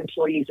around to its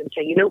employees and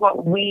saying, you know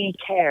what, we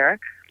care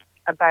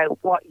about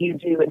what you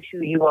do and who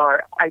you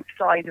are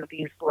outside of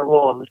these 4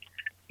 walls,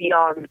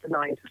 beyond the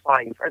 9 to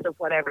 5 or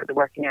whatever the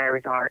working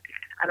hours are,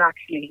 and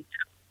actually,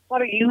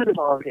 what are you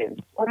involved in?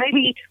 Or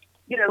maybe,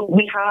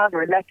 we have,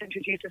 or let's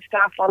introduce a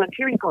staff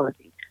volunteering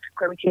policy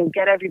where we can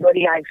get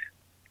everybody out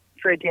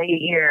for a day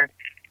a year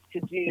to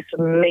do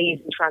some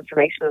amazing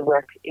transformational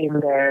work in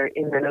their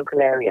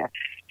local area.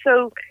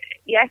 So,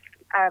 yes,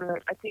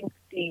 I think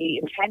the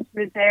intention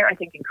is there. I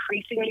think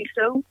increasingly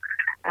so.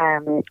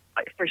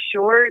 For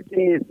sure,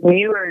 the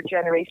newer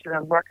generation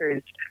of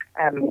workers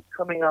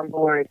coming on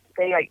board,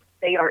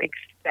 they are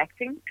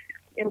expecting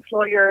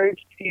employers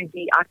to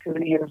be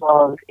actively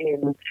involved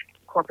in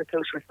corporate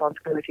social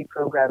responsibility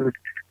programs,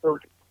 both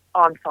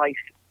on site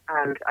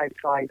and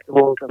outside the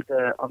walls of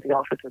the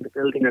office or the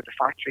building or the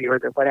factory or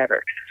the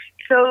whatever.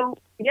 So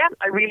yeah,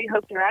 I really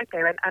hope they're out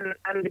there.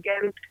 And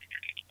again,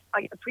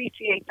 I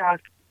appreciate that,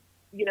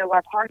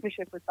 our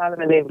partnership with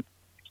Ballymaloe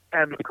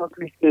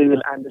Cookery School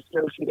and the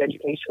Slow Food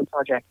Education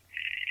Project,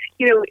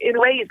 in a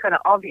way is kind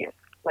of obvious.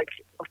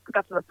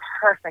 That's a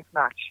perfect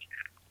match.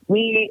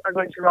 We are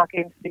going to rock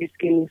into these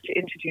schools to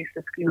introduce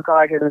the school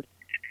gardens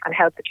and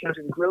help the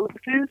children grow the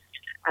food,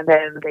 and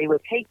then they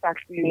will take that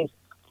food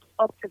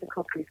up to the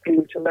cookery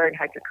school to learn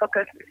how to cook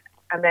it,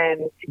 and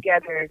then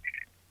together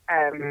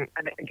And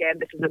again,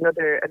 this is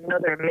another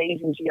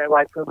amazing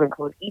DIY program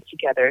called Eat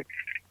Together,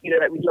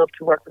 that we'd love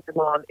to work with them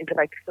on, is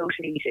about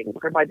social eating,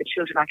 whereby the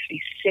children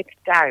actually sit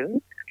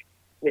down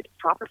with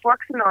proper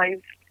forks and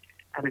knives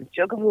and a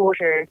jug of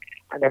water,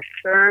 and they're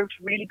served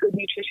really good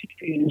nutritious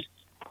food,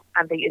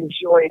 and they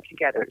enjoy it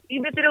together.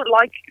 Even if they don't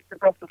like the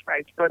Brussels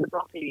sprouts or the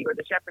broccoli or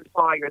the shepherd's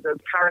pie or the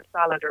carrot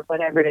salad or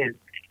whatever it is,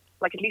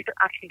 like at least they're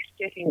actually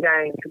sitting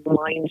down to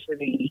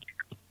mindfully,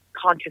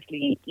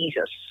 consciously eat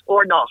it,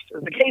 or not,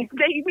 as the case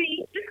may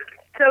be.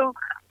 So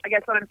I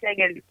guess what I'm saying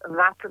is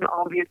that's an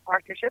obvious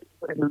partnership,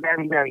 but it's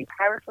very, very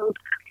powerful.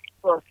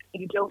 But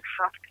you don't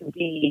have to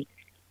be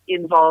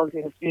involved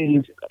in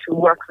food to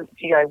work with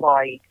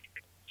DIY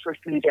for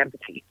food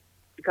empathy,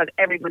 because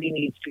everybody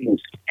needs food.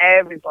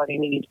 Everybody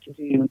needs to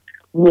do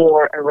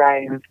more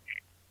around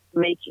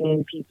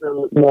making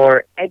people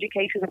more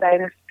educated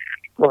about it,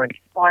 more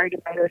inspired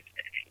about it,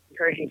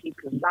 encouraging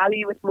people to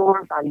value it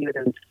more, value it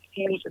as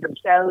skills for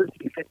themselves, to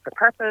be fit for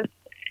purpose.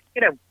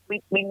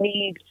 We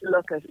need to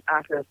look at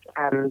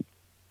it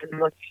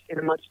in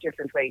a much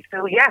different way.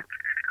 So yeah,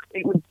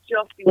 it would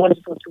just be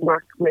wonderful to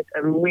work with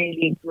a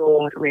really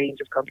broad range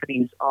of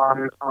companies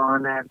on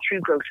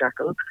through Grow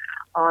Circle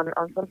on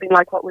something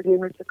like what we're doing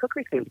with the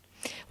cookery school.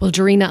 Well,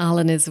 Darina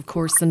Allen is of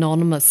course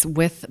synonymous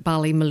with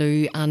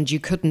Ballymaloe, and you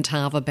couldn't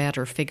have a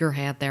better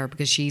figurehead there,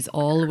 because she's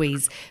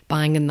always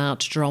banging that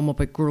drum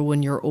about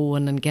growing your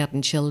own and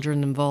getting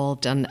children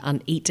involved and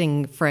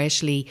eating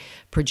freshly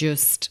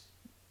produced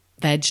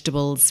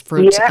vegetables,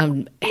 fruit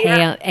and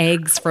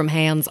eggs from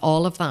hens,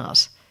 all of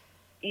that.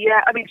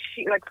 Yeah, I mean,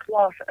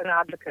 what an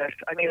advocate.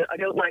 I mean, I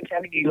don't mind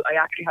telling you, I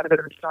actually had a bit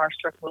of a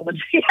starstruck moment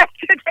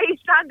yesterday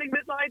standing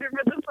beside her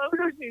for the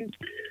photo shoot,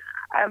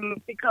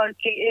 because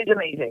she is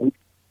amazing,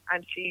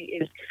 and she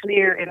is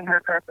clear in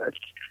her purpose,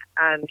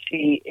 and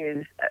she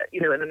is,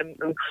 an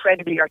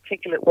incredibly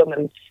articulate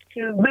woman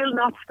who will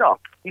not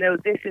stop.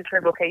 This is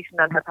her vocation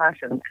and her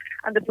passion.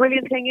 And the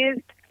brilliant thing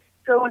is,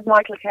 so is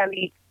Michael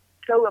Kelly,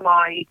 so am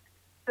I,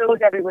 so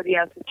is everybody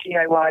else at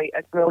DIY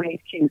at Grow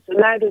HQ. So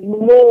now there's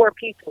more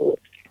people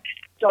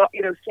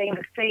saying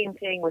the same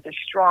thing with a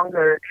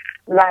stronger,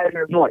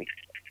 louder voice.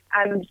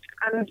 And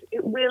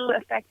it will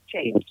affect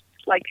change.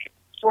 Like,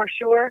 for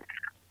sure,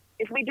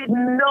 if we did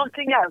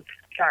nothing else,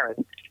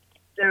 Sharon,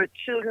 there are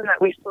children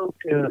that we spoke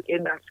to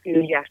in that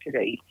school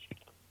yesterday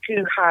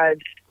who had,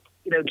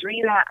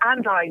 Drina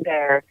and I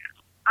there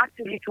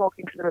actively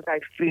talking to them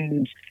about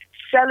food,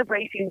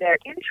 celebrating their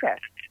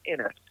interest in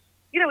it.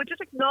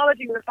 Just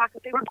acknowledging the fact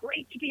that they were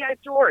great to be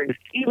outdoors,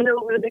 even though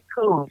it was a bit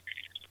cold.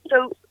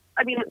 So,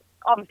 I mean,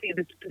 obviously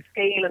the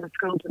scale and the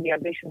scope and the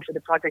ambition for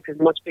the project is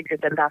much bigger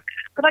than that.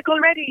 But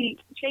already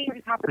change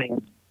is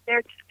happening.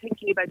 They're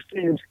thinking about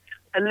food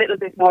a little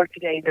bit more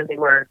today than they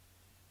were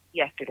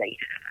yesterday.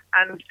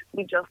 And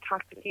we just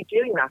have to keep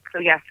doing that. So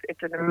yes,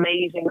 it's an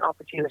amazing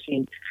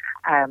opportunity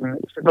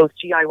for both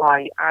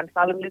DIY and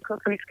Ballymaloe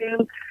Cookery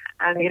School.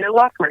 And you know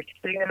what? We're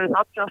singing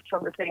not just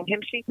from the same hymn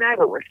sheet now,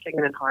 but we're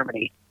singing in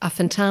harmony. A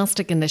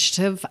fantastic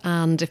initiative.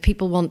 And if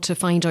people want to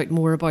find out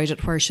more about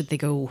it, where should they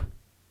go?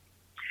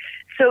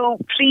 So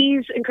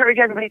please encourage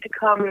everybody to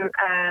come.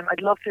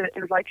 I'd love to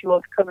invite you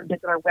all to come and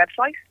visit our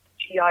website,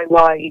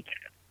 giy.ie.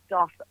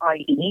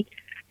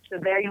 So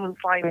there you will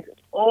find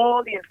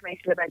all the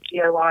information about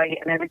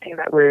DIY and everything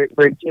that we're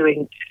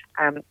doing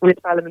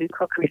with Ballymaloe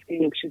Cookery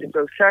School through the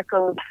Grow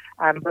Circle,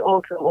 but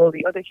also all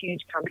the other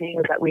huge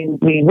campaigns that we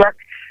work.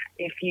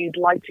 If you'd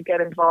like to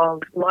get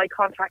involved, my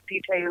contact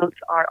details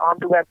are on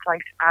the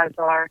website, as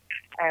are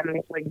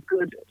my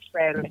good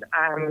friend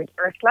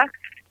Ursula.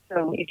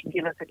 So you can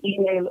give us an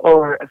email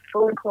or a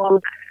phone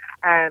call.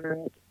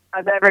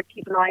 As ever,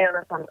 keep an eye on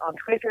us on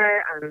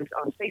Twitter and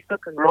on Facebook,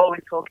 and we're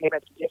always talking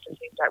about the different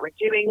things that we're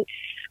doing.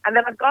 And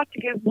then I've got to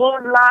give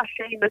one last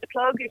shameless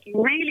plug. If you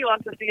really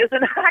want to see us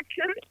in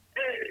action,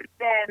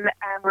 then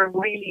we're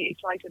really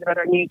excited about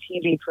our new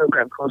TV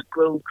programme called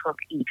Grow, Cook,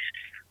 Eat,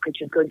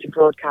 which is going to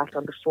broadcast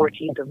on the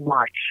 14th of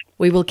March.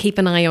 We will keep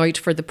an eye out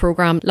for the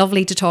programme.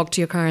 Lovely to talk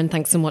to you, Karen.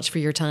 Thanks so much for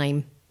your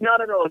time.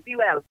 Not at all. Be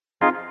well.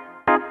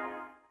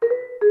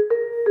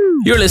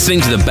 You're listening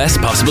to The Best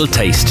Possible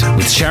Taste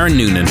with Sharon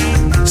Noonan,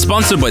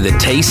 sponsored by the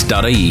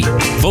Taste.ie,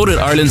 voted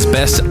Ireland's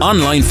best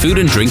online food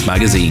and drink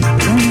magazine.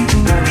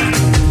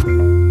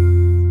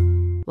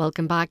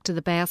 Welcome back to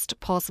The Best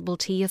Possible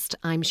Taste.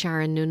 I'm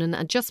Sharon Noonan,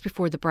 and just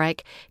before the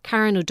break,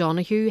 Karen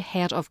O'Donoghue,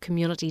 Head of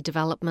Community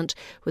Development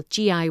with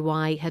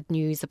GIY, had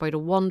news about a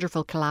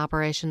wonderful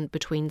collaboration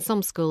between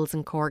some schools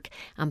in Cork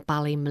and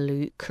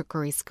Ballymaloe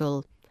Cookery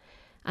School.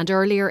 And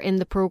earlier in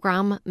the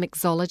programme,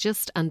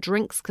 mixologist and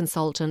drinks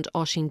consultant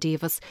Oisín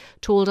Davis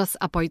told us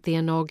about the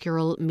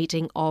inaugural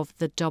meeting of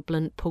the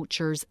Dublin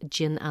Poachers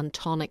Gin and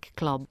Tonic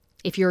Club.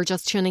 If you're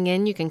just tuning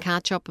in, you can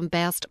catch up on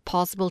Best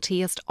Possible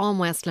Taste on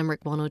West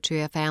Limerick 102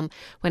 FM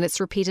when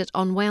it's repeated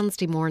on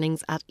Wednesday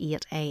mornings at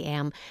 8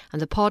 a.m.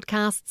 And the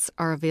podcasts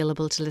are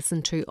available to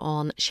listen to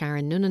on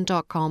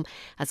SharonNoonan.com,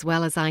 as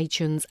well as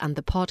iTunes and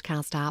the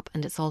podcast app,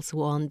 and it's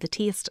also on the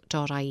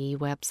Taste.ie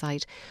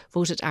website,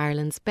 voted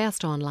Ireland's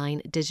best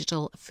online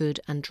digital food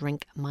and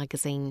drink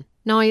magazine.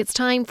 Now it's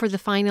time for the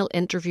final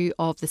interview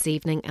of this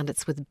evening, and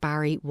it's with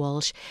Barry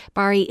Walsh.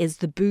 Barry is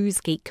the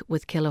booze geek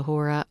with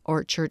Killahora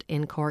Orchard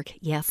in Cork.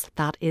 Yes,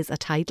 that is a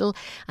title.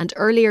 And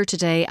earlier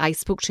today I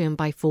spoke to him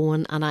by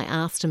phone and I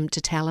asked him to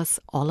tell us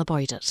all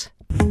about it.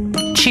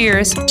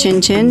 Cheers.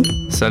 Chin chin.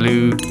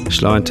 Salut.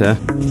 Sláinte.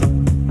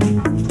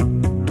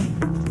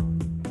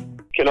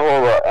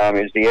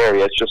 Killahora is the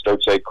area. It's just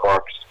outside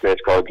Cork. It's a place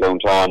called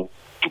Glounthaune.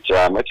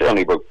 It's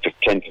only about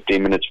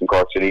 10-15 minutes from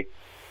Cork City.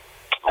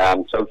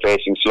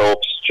 South-facing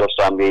slopes, just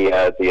on the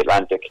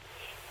Atlantic.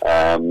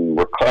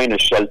 We're kind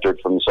of sheltered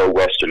from the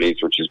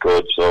southwesterlies, which is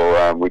good.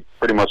 So we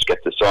pretty much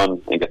get the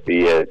sun and get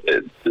the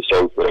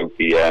south without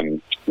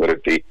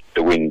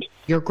the wind.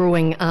 You're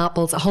growing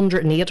apples,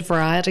 108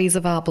 varieties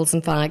of apples,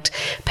 in fact,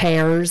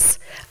 pears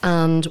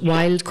and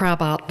wild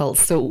crab apples.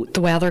 So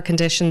the weather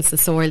conditions, the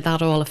soil,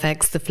 that all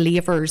affects the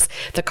flavours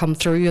that come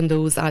through in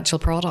those actual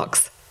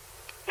products.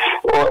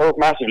 Oh,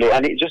 massively,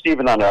 and just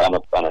even on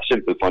a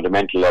simple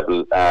fundamental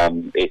level,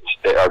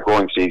 our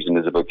growing season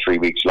is about 3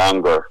 weeks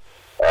longer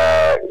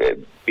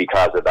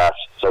because of that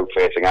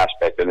south-facing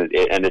aspect, and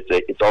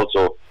it's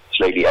also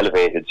slightly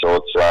elevated,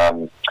 so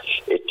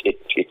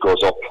it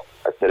goes up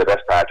to the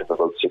best part of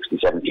about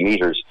 60-70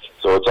 metres.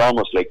 So it's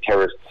almost like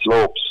terraced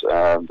slopes.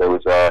 There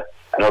was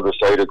another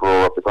cider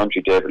grower up the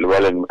country, David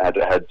Llewellyn, had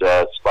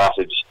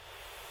spotted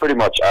pretty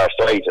much our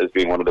site as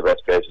being one of the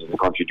best places in the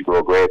country to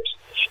grow grapes.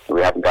 So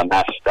we haven't gone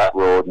that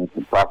road, and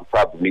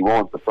probably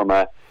won't. But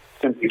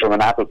simply from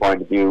an apple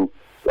point of view,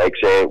 like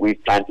say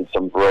we've planted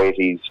some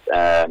varieties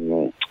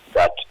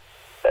that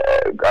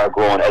are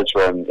grown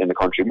elsewhere in the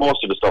country.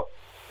 Most of the stuff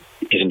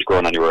isn't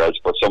grown anywhere else,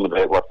 but some of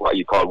the what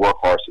you call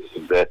workhorses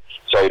of the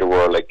cider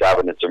world, like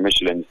Davenants or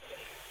Michelins,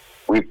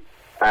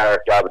 our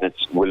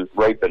Davenants will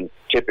ripen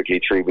typically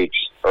 3 weeks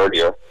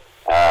earlier,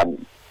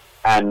 and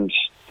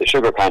the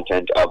sugar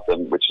content of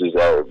them, which is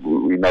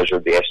we measure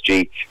the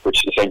SG,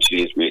 which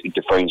essentially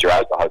defines your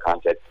alcohol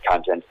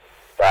content.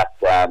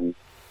 That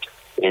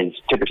is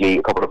typically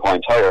a couple of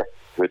points higher,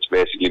 which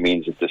basically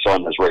means that the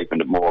sun has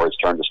ripened it more, it's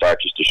turned the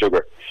starches to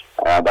sugar.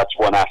 That's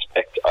one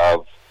aspect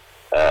of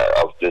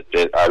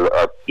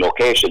our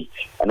location.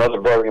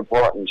 Another very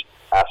important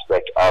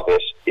aspect of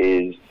it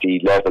is the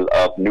level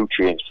of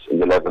nutrients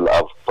and the level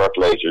of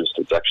fertilizers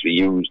that's actually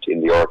used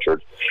in the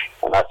orchard,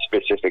 and that's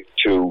specific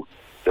to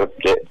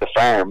the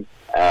farm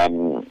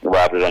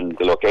rather than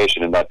the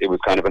location, in that it was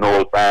kind of an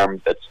old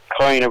farm that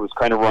was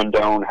kind of run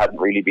down, hadn't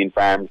really been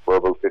farmed for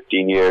about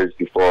 15 years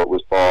before it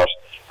was bought,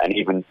 and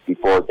even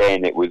before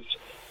then it was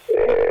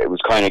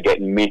kind of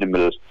getting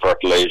minimal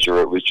fertilizer.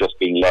 It was just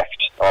being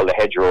left. All the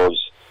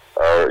hedgerows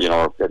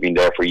have been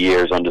there for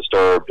years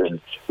undisturbed, and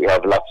we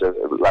have lots of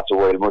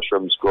wild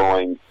mushrooms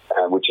growing,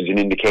 which is an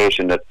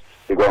indication that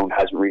the ground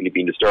hasn't really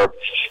been disturbed.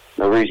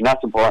 Now, the reason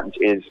that's important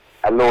is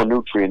a low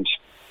nutrient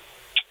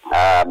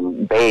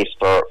base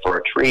for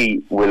a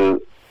tree will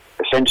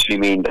essentially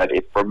mean that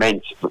it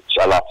ferments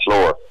a lot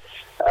slower.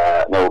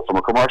 Now, from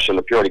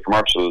a purely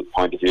commercial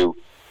point of view,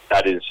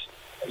 that is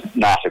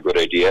not a good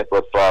idea,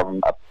 but from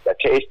a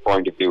taste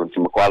point of view and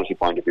from a quality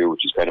point of view,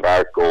 which is kind of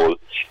our goal,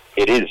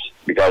 it is,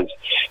 because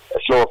a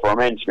slow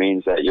ferment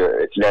means that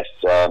it's less,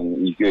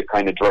 you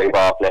kind of drive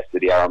off less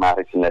of the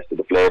aromatics and less of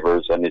the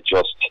flavours, and it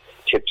just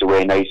tips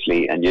away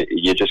nicely, and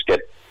you just get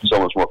so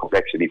much more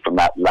complexity from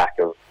that lack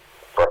of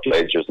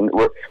fertilizers, and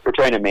we're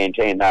trying to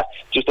maintain that.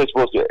 Just, I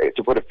suppose,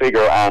 to put a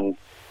figure on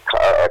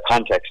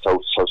context, how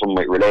someone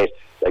might relate,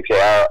 like say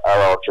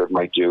our orchard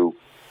might do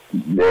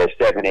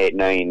 7, 8,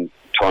 9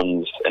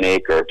 tons an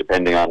acre,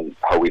 depending on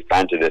how we've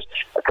planted it.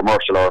 A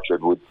commercial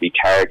orchard would be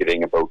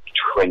targeting about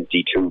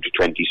 22 to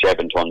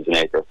 27 tons an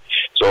acre.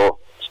 So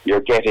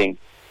you're getting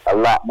a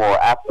lot more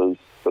apples,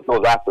 but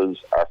those apples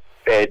are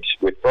fed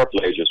with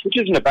fertilizers, which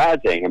isn't a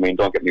bad thing. I mean,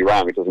 don't get me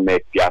wrong, it doesn't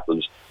make the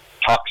apples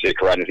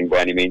toxic or anything by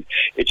any means.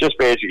 It just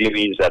basically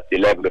means that the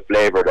level of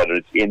flavour that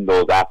is in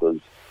those apples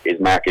is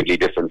markedly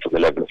different from the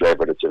level of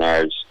flavour that's in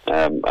ours,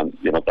 and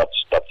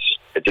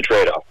it's a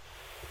trade-off.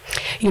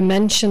 You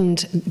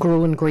mentioned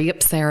growing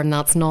grapes there, and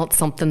that's not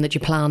something that you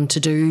plan to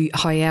do.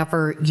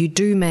 However, you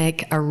do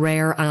make a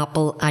rare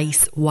apple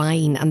ice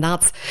wine, and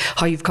that's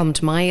how you've come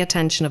to my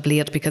attention of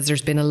late, because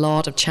there's been a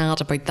lot of chat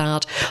about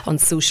that on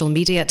social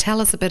media. Tell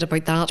us a bit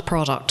about that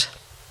product.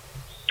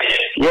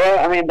 Yeah,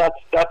 I mean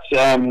that's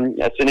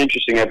an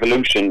interesting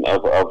evolution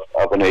of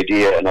an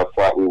idea and of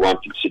what we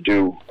wanted to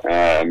do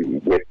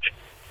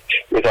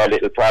with our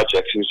little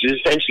projects, which is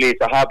essentially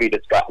it's a hobby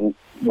that's gotten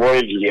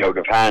wildly out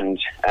of hand,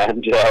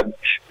 and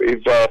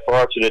we've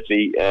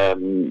fortunately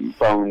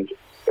found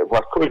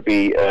what could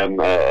be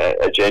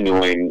a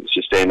genuine,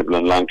 sustainable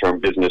and long-term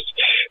business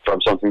from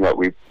something that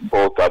we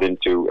both got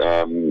into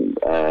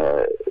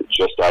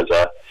just as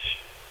a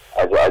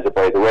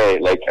by the way.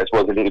 Like, I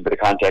suppose a little bit of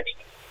context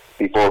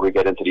before we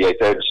get into the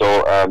outside.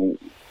 So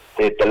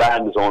the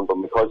land is owned by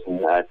my cousin,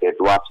 David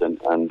Watson,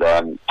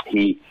 and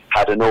he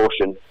had a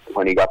notion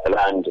when he got the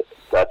land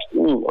that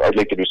I'd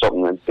like to do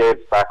something. And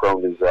Dave's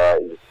background is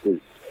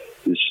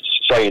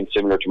science,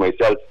 similar to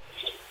myself,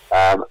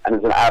 and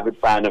is an avid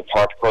fan of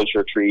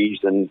horticulture, trees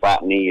and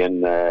botany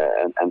and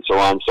so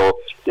on. So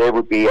they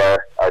would be our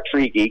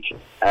tree geek.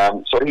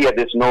 So he had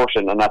this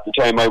notion, and at the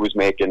time I was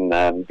making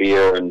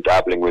beer and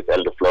dabbling with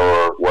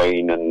elderflower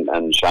wine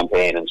and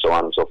champagne and so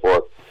on and so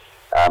forth.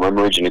 I'm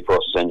originally a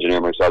process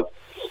engineer myself.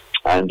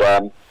 And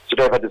so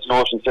Dave had this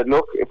notion, said,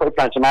 look, if I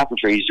plant some apple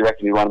trees, do you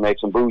reckon you want to make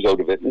some booze out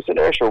of it? And I said,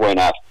 yeah, sure, why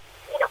not?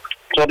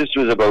 So this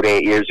was about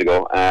 8 years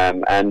ago.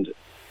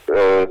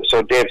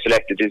 So Dave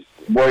selected this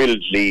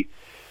wildly,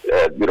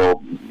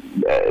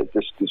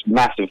 this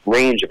massive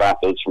range of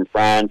apples from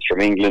France,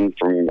 from England,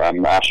 from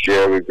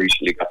Austria. We've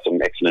recently got some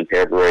excellent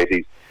pear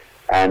varieties.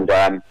 And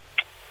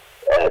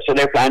so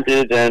they're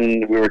planted,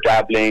 and we were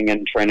dabbling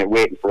and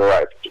waiting for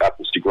our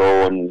apples to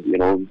grow and,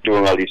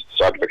 doing all these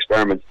sort of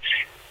experiments.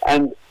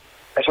 And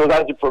I suppose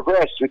as it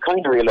progressed, we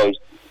kind of realised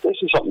this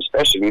is something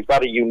special. We've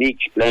got a unique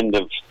blend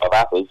of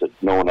apples that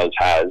no one else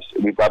has.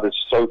 We've got a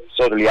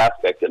southerly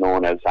aspect that no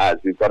one else has.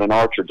 We've got an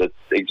orchard that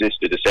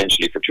existed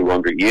essentially for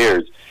 200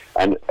 years.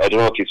 And I don't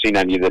know if you've seen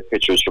any of the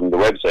pictures from the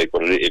website,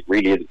 but it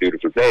really is a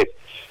beautiful place.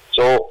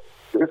 So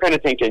we were kind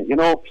of thinking,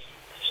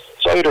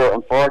 cider,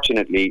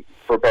 unfortunately,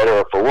 for better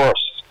or for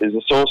worse, is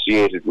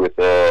associated with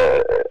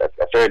a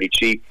fairly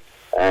cheap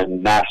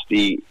and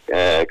nasty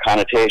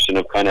connotation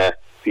of kind of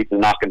people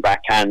knocking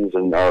back cans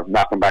or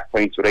knocking back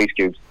pints with ice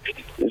cubes.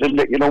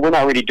 We're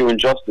not really doing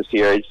justice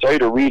here. Is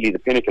cider really the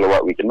pinnacle of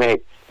what we can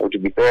make? Or to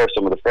be fair,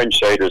 some of the French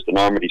ciders, the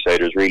Normandy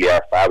ciders, really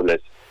are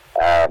fabulous.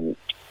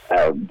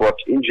 But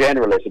in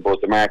general, I suppose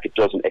the market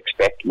doesn't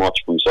expect much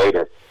from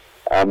cider.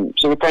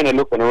 So we're kind of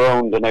looking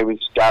around, and I was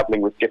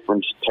dabbling with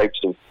different types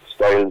of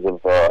styles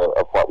of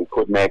what we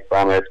could make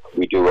from it. Could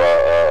we do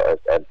a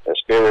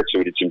spirit? So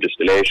we did some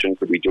distillation.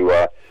 Could we do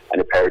an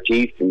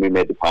aperitif? And we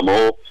made the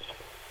pommeau.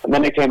 And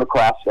then I came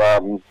across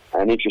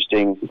an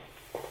interesting,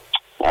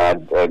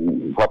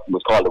 what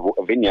was called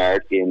a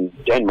vineyard in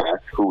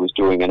Denmark, who was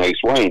doing an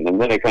ice wine. And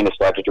then I kind of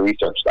started to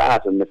research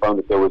that, and I found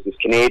that there was this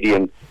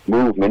Canadian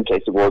movement, I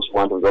suppose, for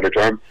want of a better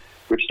term,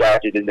 which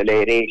started in the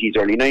late 80s,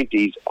 early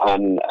 90s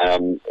on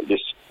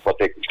this,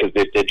 because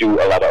they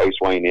do a lot of ice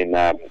wine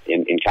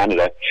in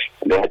Canada,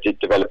 and they had to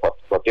develop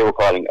what they were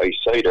calling ice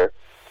cider.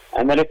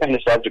 And then I kind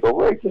of started to go,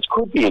 right, this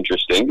could be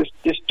interesting.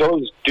 This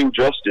does do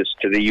justice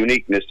to the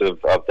uniqueness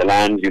of the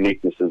land,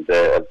 uniqueness of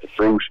the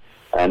fruit,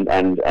 and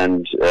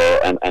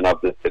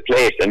of the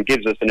place, and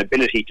gives us an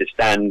ability to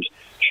stand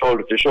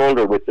shoulder to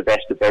shoulder with the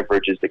best of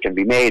beverages that can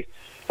be made.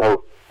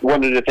 Now,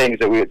 one of the things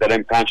that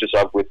I'm conscious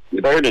of with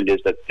Ireland is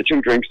that the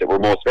two drinks that we're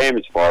most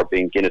famous for,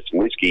 being Guinness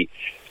and whiskey,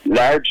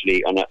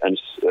 largely, and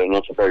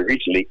not so very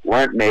recently,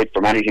 weren't made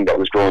from anything that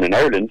was grown in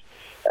Ireland.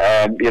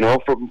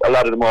 For a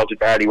lot of the malted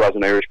barley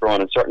wasn't Irish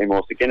grown, and certainly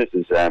most of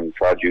Guinness's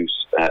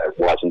produce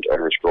wasn't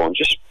Irish grown,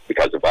 just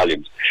because of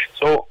volumes.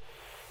 So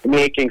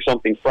making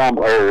something from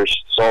Irish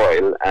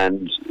soil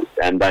and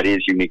that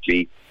is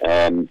uniquely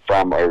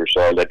from Irish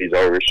soil, that is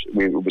Irish,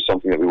 was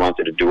something that we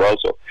wanted to do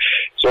also.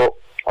 So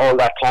all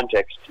that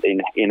context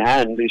in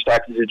hand, we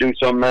started to do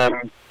some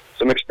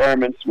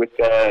experiments with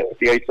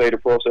the ice cider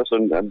process,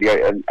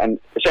 and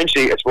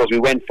essentially, I suppose we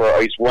went for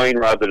ice wine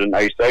rather than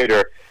ice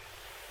cider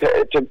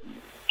to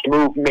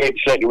move maybe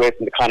slightly away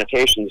from the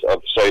connotations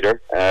of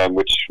cider,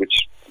 which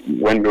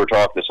when we were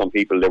talking to some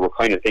people, they were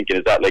kind of thinking,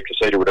 is that like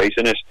a cider with ice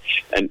in it?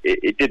 And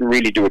it didn't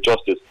really do it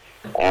justice.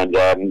 And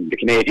the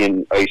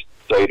Canadian ice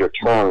cider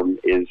term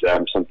is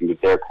something that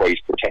they're quite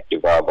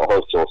protective of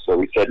also. So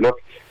we said, look,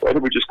 why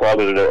don't we just call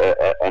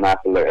it an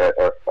apple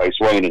or ice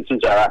wine? And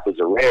since our apples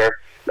are rare,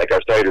 like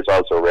our cider is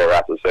also a rare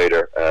apple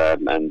cider,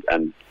 and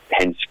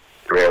hence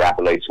the rare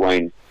apple ice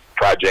wine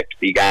project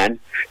began.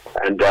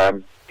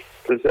 And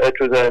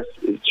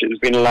it's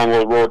been a long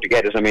old road to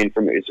get it. I mean,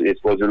 I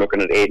suppose we're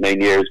looking at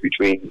 8-9 years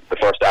between the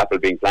first apple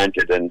being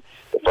planted and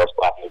the first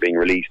apple being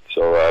released.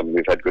 So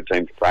we've had good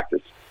time to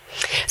practice.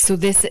 So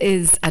this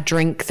is a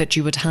drink that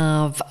you would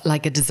have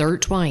like a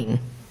dessert wine?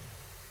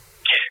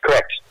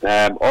 Correct.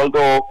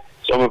 Although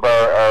some of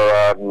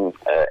our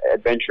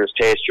adventurous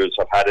tasters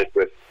have had it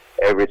with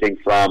everything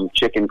from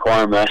chicken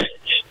korma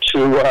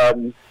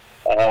to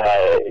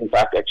in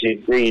fact, actually,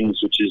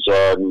 Greens, which is,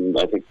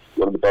 I think,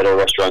 one of the better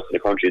restaurants in the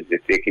country.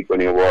 They keep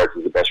winning awards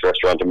as the best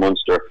restaurant in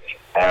Munster.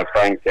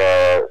 Frank,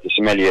 the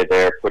sommelier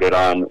there, put it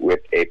on with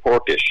a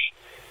port dish.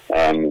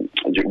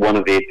 One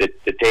of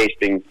the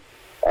tasting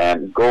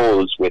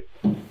goals with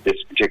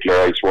this particular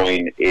ice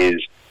wine is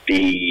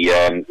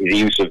the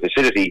use of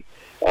acidity.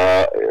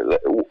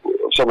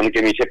 Someone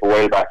gave me a tip a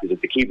while back, is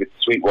that the key with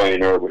sweet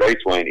wine or with ice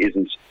wine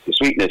isn't the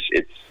sweetness,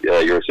 it's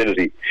your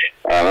acidity,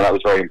 and that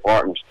was very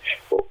important.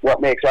 But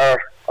what makes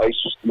our ice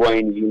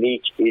wine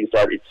unique is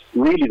that it's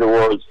really the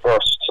world's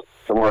first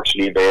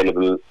commercially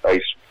available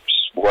ice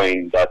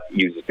wine that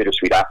uses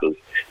bittersweet apples.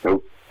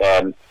 Now,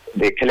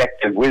 the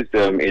collective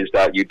wisdom is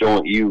that you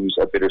don't use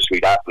a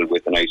bittersweet apple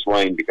with an ice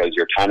wine because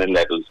your tannin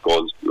levels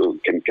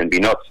can be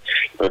nuts.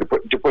 Now,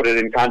 to put it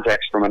in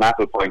context from an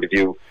apple point of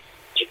view,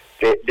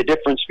 the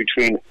difference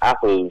between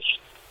apples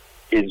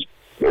is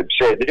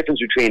say the difference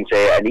between,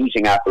 say, an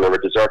eating apple or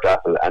a dessert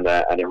apple and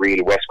a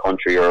real West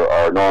Country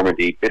or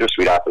Normandy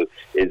bittersweet apple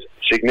is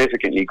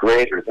significantly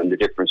greater than the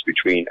difference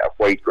between a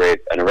white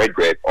grape and a red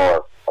grape,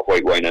 or a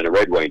white wine and a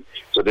red wine.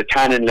 So the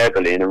tannin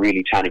level in a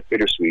really tannic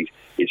bittersweet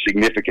is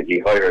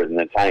significantly higher than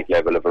the tannic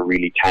level of a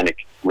really tannic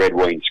red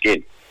wine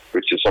skin,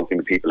 which is something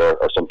that people are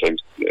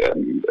sometimes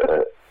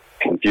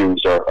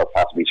confused or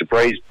possibly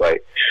surprised by.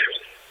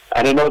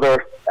 And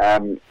another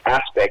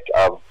aspect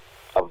of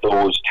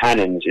those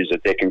tannins is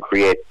that they can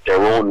create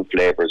their own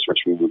flavours, which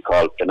we would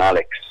call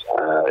phenolics.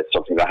 It's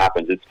something that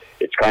happens.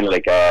 It's kind of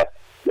like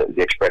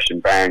the expression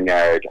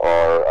barnyard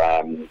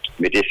or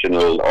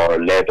medicinal or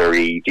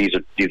leathery. These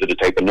are the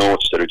type of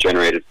notes that are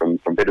generated from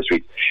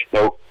bittersweet.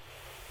 Now,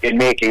 in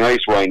making ice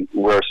wine,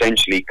 we're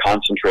essentially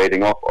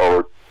concentrating up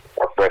our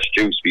fresh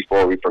juice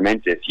before we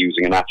ferment it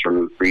using a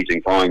natural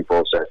freezing thawing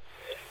process.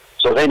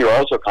 So then you're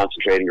also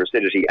concentrating your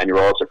acidity and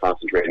you're also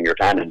concentrating your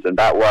tannins, and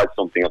that was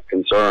something of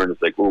concern.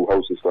 It's like, oh,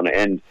 how's this going to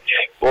end?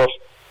 But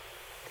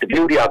the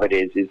beauty of it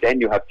is then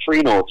you have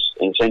three notes,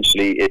 and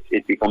essentially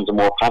it becomes a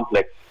more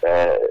complex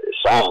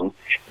sound,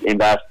 in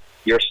that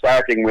you're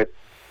starting with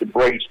the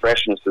bright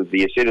freshness of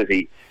the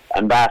acidity,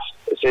 and that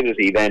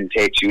acidity then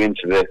takes you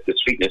into the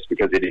sweetness,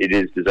 because it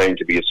is designed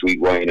to be a sweet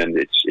wine, and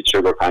its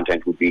sugar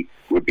content would be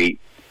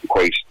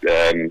quite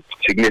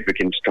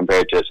significant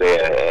compared to, say,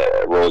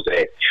 a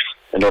rosé.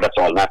 I know that's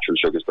all natural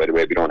sugars, by the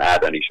way. We don't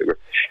add any sugar.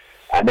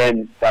 And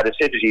then that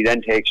acidity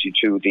then takes you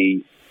to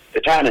the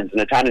tannins, and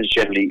the tannins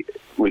generally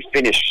will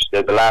finish.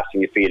 The last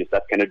thing you feel is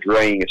that kind of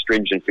drying,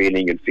 astringent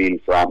feeling you'll feel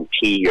from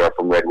tea or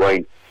from red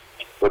wine.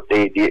 But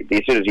the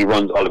acidity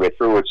runs all the way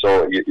through it,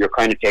 so you're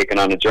kind of taken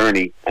on a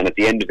journey, and at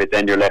the end of it,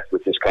 then you're left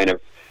with this kind of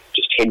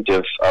just hint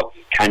of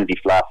candy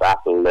floss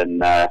apple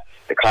and the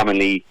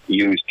commonly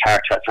used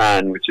tart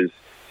tatin, which is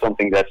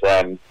something that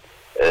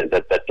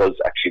does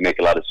actually make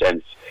a lot of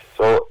sense.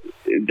 So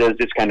there's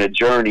this kind of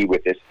journey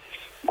with it,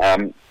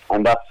 and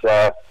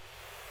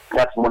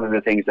that's one of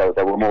the things that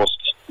we're most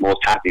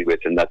happy with,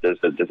 and that there's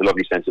a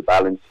lovely sense of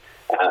balance,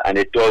 and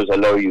it does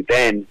allow you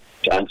then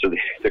to answer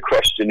the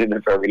question in a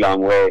very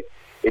long way.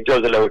 It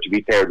does allow it to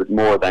be paired with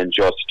more than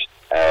just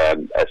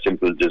a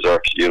simple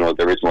dessert. You know,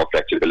 there is more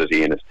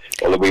flexibility in it.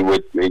 Although we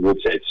would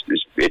say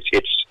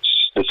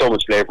there's so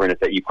much flavour in it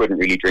that you couldn't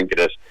really drink it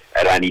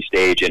at any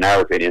stage, in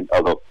our opinion,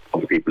 although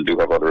other people do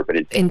have other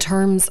opinions. In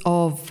terms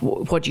of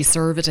what you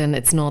serve it in,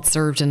 it's not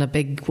served in a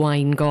big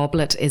wine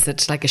goblet. Is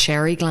it like a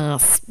sherry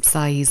glass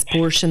size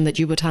portion that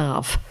you would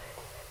have?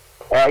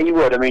 You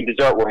would. I mean,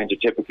 dessert wines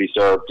are typically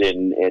served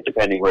in,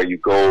 depending where you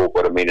go,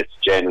 but I mean, it's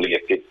generally a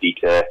 50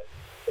 to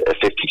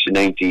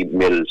 90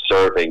 ml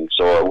serving,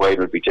 so a wine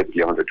would be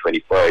typically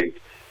 125.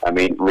 I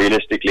mean,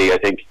 realistically, I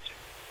think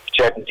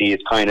 70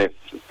 is kind of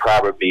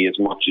probably as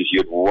much as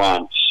you'd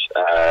want.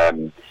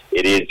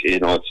 It is, you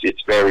know,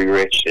 it's very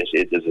rich.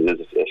 There's a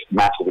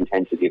massive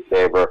intensity of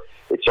flavour.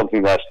 It's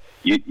something that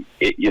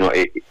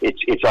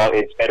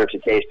it's better to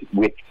taste it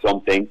with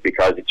something,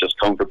 because it just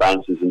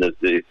counterbalances, and there's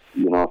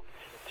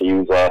to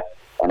use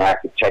an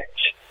architect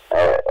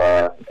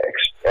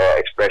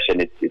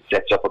expression, it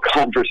sets up a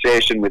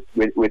conversation with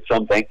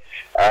something.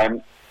 Yeah,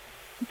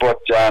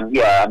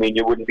 I mean,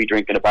 you wouldn't be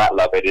drinking a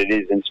bottle of it. It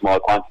is in small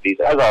quantities,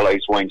 as all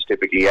ice wines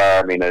typically are.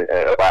 I mean,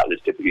 a bottle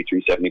is typically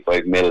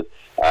 375 ml.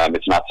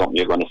 It's not something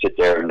you're going to sit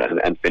there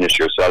and finish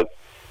yourself.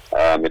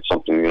 It's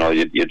something,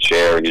 you'd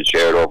share, and you'd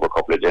share it over a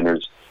couple of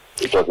dinners.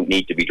 It doesn't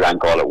need to be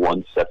drank all at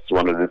once. That's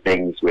one of the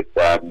things with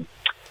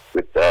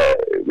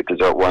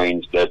dessert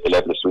wines. The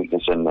level of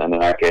sweetness and in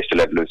our case the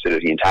level of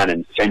acidity and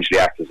tannins essentially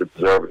act as a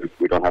preservative.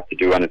 We don't have to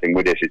do anything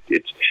with it.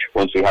 It's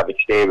once we have it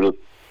stable,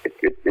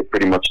 it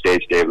pretty much stays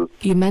stable.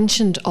 You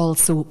mentioned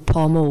also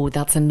Pommeau.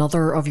 That's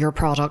another of your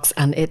products,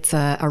 and it's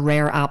a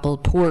rare apple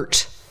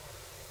port.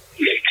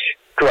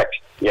 Correct.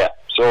 Yeah.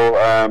 So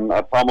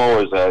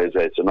Pommeau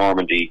it's a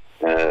Normandy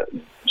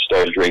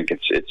style drink.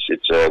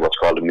 It's what's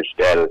called a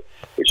Mistel,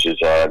 which is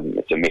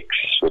it's a mix.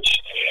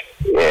 Which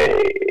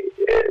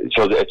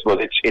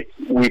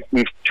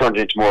we've turned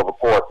it into more of a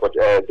port. But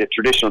the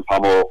traditional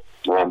Pommeau,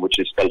 which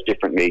is spelled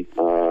differently,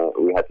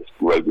 we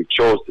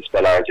chose to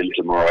spell ours a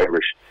little more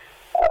Irish.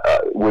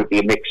 Would be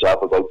a mix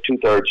of about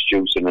 2/3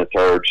 juice and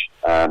 1/3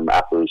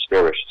 apple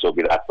spirit. So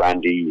be that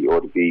brandy,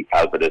 or to be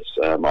Calvados,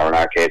 or in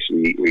our case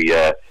we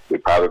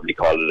probably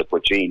call it a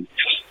poitín.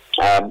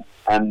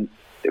 And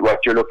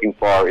what you're looking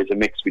for is a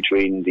mix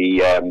between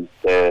the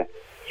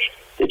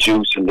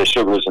juice and the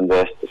sugars and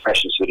the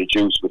freshness of the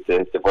juice with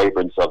the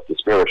vibrance of the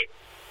spirit.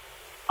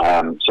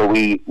 So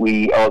we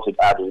also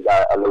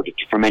allowed it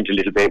to ferment a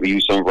little bit. We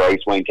used some of our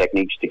ice wine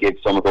techniques to give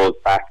some of those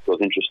back, those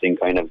interesting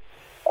kind of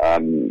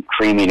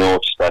creamy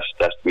notes that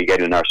we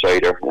get in our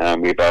cider.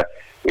 We have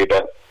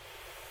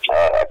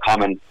a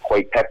common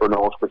white pepper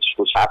note which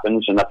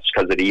happens, and that's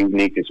because of the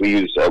uniqueness. We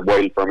use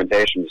wild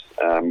fermentations,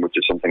 which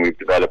is something we've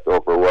developed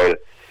over a while.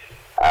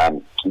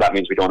 That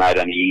means we don't add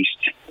any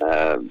yeast,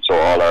 so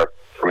all our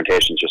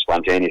fermentation is just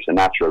spontaneous and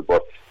natural.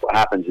 But what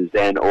happens is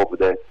then over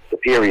the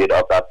period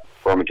of that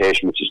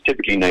fermentation, which is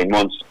typically 9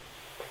 months,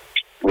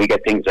 we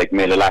get things like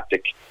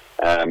malolactic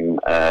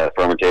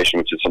fermentation,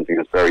 which is something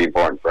that's very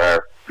important for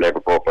our flavour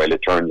profile.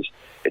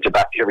 It's a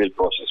bacterial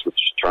process which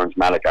turns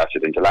malic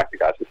acid into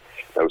lactic acid.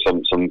 Now,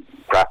 some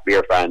craft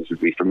beer fans would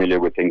be familiar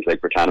with things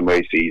like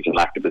Brettanomyces and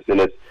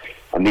Lactobacillus,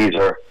 and these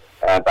are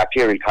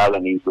bacterial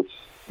colonies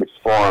which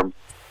form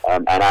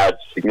and add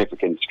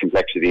significant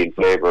complexity and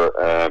flavour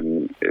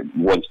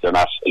once they're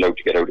not allowed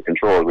to get out of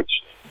control, which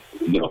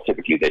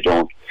typically they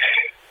don't.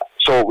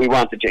 So we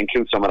wanted to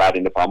include some of that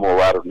in the Pommeau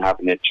rather than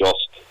having it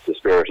just the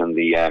spirit and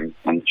the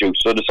juice.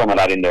 So there's some of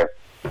that in there.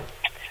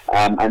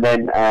 And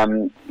then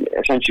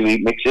essentially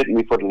mix it and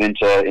we put it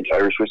into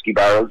Irish whiskey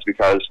barrels,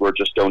 because we're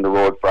just down the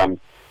road from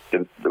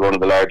one of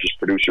the largest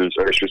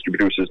Irish whiskey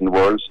producers in the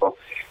world. So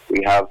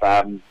we have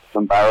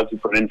some barrels we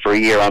put in for a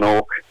year on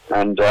oak,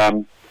 and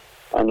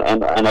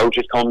out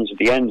it comes at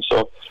the end.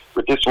 So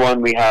with this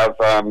one we have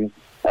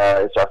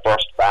it's our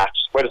first batch,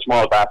 quite a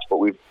small batch, but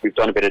we've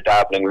done a bit of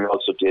dabbling. We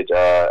also did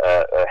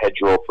a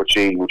hedgerow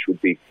poachine, which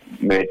would be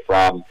made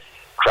from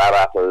crab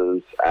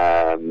apples,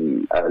 a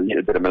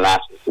little bit of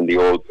molasses in the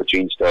old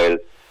poachine style,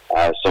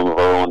 some of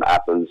our own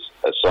apples,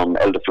 some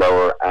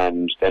elderflower,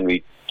 and then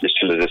we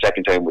distilled it a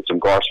second time with some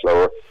gorse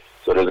flower.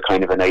 So there's a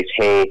kind of a nice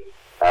hay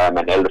and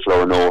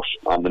elderflower note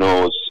on the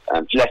nose.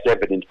 It's less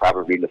evident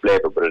probably in the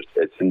flavour, but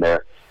it's in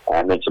there.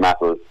 And then some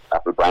apple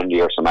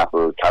brandy or some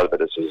apple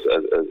calvados,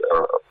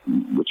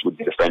 which would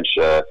be the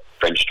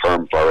French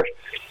term for it,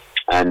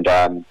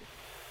 and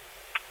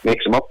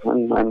mix them up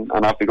and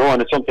off we go.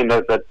 And it's something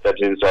that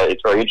is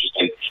it's very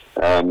interesting.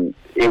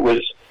 It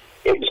was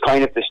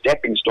kind of the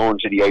stepping stone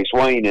to the ice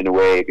wine in a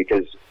way,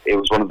 because it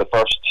was one of the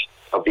first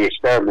of the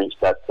experiments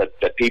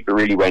that people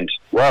really went,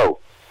 wow,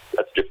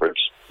 that's different.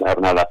 I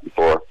haven't had that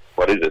before.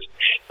 What is it?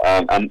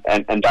 And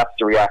that's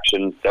the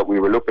reaction that we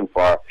were looking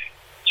for.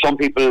 Some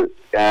people,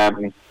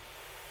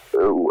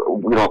 who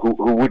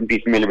wouldn't be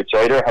familiar with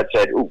cider, had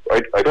said, "Oh,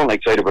 I don't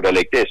like cider, but I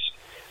like this,"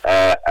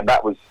 and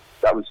that was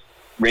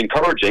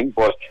encouraging.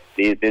 But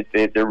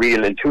the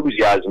real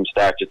enthusiasm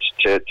started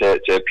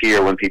to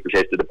appear when people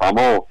tasted the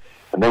Pommeau,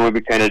 and then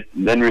we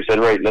said,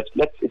 right,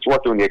 it's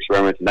worth doing the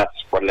experiment, and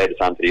that's what led us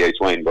on to the ice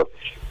wine. But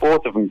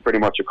both of them pretty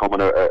much have come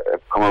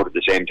out at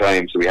the same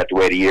time, so we had to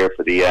wait a year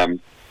for the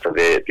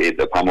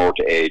Pommeau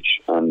to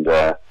age, and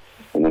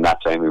in that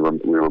time we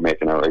were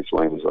making our ice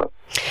wine as well.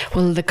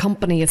 Well, the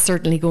company is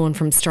certainly going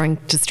from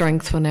strength to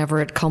strength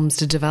whenever it comes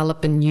to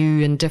developing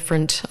new and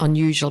different,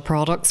 unusual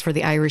products for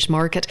the Irish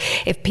market.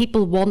 If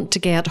people want to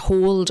get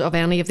hold of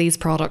any of these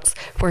products,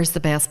 where's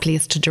the best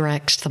place to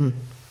direct them?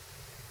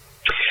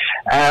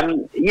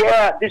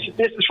 This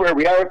is where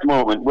we are at the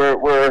moment.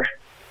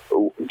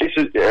 This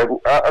is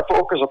our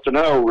focus up to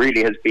now.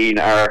 Really has been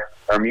our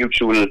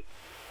mutual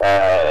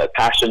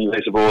passions, I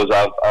suppose,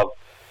 of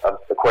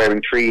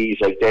acquiring trees.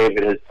 Like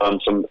David has done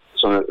some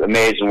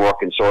amazing work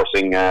in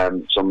sourcing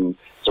some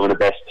of the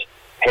best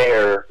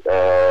pear,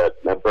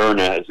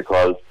 Berna as it's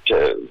called,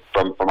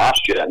 from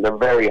Austria, and they're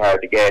very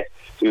hard to get.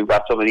 So we've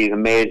got some of these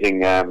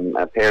amazing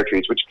pear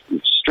trees, which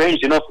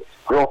strangely enough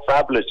grow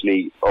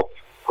fabulously up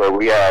where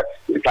we are.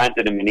 We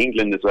planted them in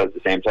England as well at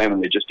the same time,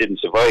 and they just didn't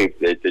survive.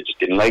 They just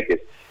didn't like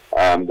it.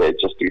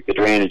 The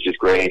drainage is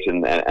great,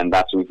 and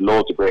that's, we've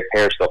loads of great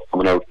pear stuff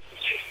coming out.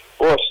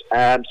 But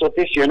so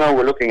this year now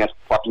we're looking at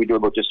what do we do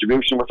about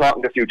distribution. We're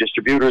talking to a few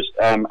distributors.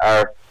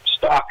 Our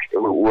stock,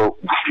 we're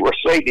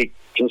slightly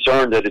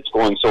concerned that it's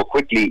going so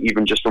quickly,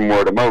 even just from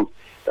word of mouth.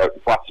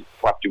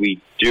 What do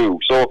we do?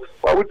 So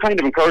what we kind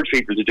of encourage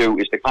people to do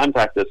is to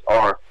contact us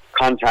or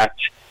contact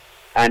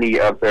any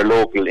of their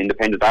local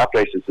independent art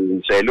licenses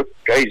and say, look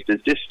guys,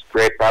 there's this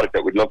great product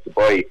that we'd love to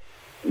buy.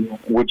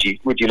 Would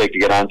you like to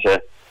get onto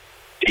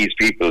these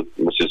people,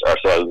 which is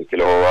ourselves at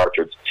Killaloe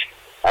Orchards?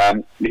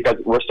 Because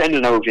we're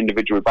sending out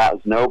individual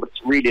battles now, but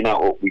it's really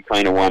not what we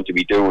kind of want to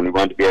be doing. We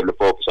want to be able to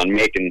focus on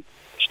making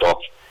stuff.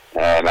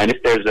 And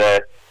if there's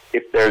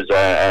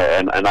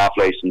an off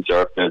license,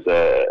 or if there's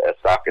a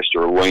stockist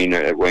or a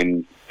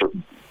wine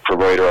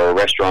provider or a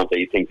restaurant that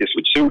you think this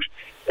would suit,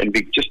 and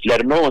just let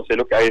them know and say,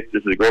 look guys,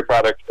 this is a great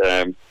product.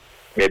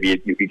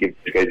 Maybe you could give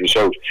the guys a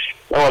shout.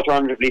 Or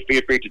alternatively,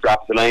 feel free to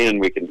drop us a line and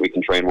we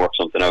can try and work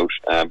something out.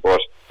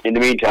 But in the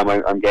meantime,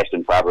 I'm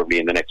guessing probably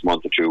in the next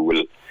month or two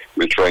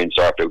we'll try and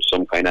sort out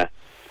some kind of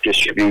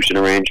distribution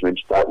arrangement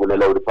that will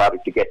allow the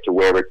product to get to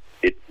where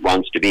it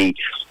wants to be.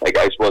 Like,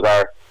 I suppose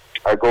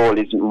our goal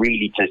isn't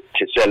really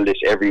to sell this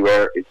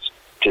everywhere. It's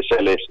to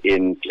sell it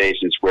in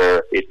places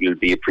where it will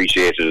be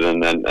appreciated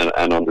and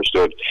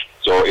understood.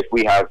 So if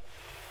we have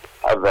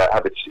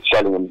it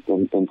selling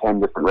in 10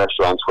 different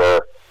restaurants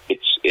where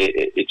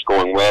it's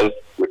going well,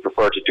 we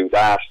prefer to do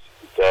that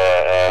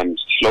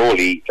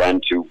slowly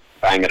than to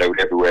bang it out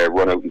everywhere,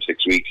 run out in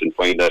 6 weeks and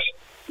find that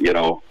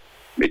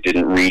it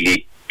didn't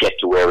really get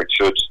to where it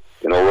should.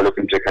 We're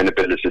looking to kind of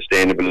build a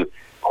sustainable,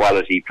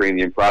 quality,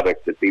 premium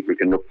product that people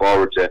can look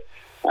forward to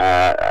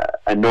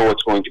and know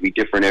it's going to be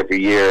different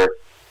every year,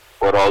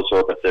 but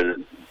also that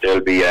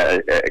there'll be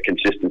a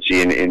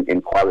consistency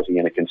in quality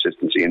and a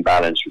consistency in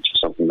balance, which is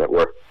something that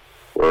we're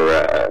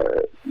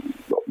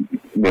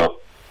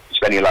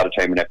spending a lot of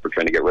time and effort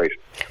trying to get right.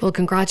 Well,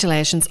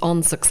 congratulations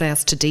on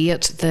success to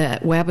date. The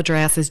web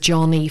address is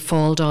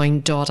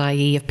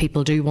johnnyfalldown.ie if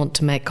people do want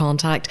to make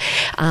contact.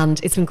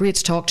 And it's been great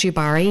to talk to you,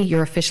 Barry.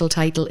 Your official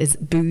title is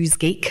Booze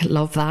Geek.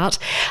 Love that.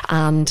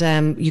 And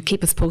you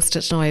keep us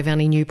posted now of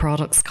any new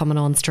products coming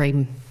on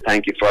stream.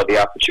 Thank you for the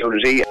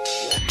opportunity.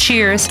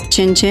 Cheers.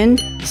 Chin chin.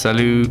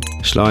 Salut.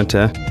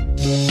 Sláinte.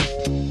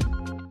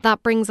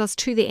 That brings us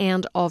to the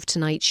end of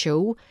tonight's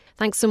show.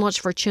 Thanks so much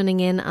for tuning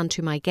in, and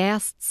to my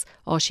guests,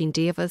 Oisín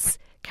Davis,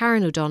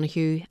 Karen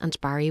O'Donoghue and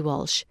Barry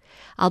Walsh.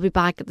 I'll be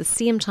back at the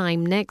same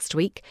time next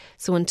week,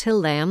 so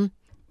until then,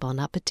 bon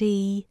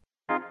appétit.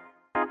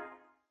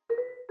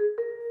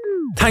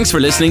 Thanks for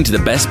listening to The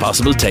Best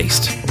Possible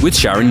Taste with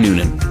Sharon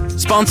Noonan.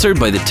 Sponsored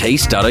by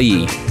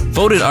thetaste.ie,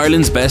 voted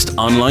Ireland's best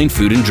online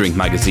food and drink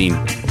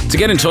magazine. To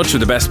get in touch with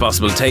The Best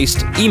Possible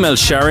Taste, email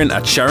Sharon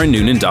at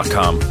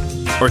SharonNoonan.com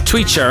or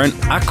tweet Sharon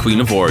at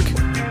Queen of Org,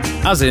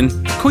 as in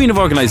Queen of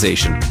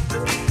Organisation.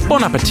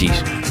 Bon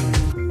appetit.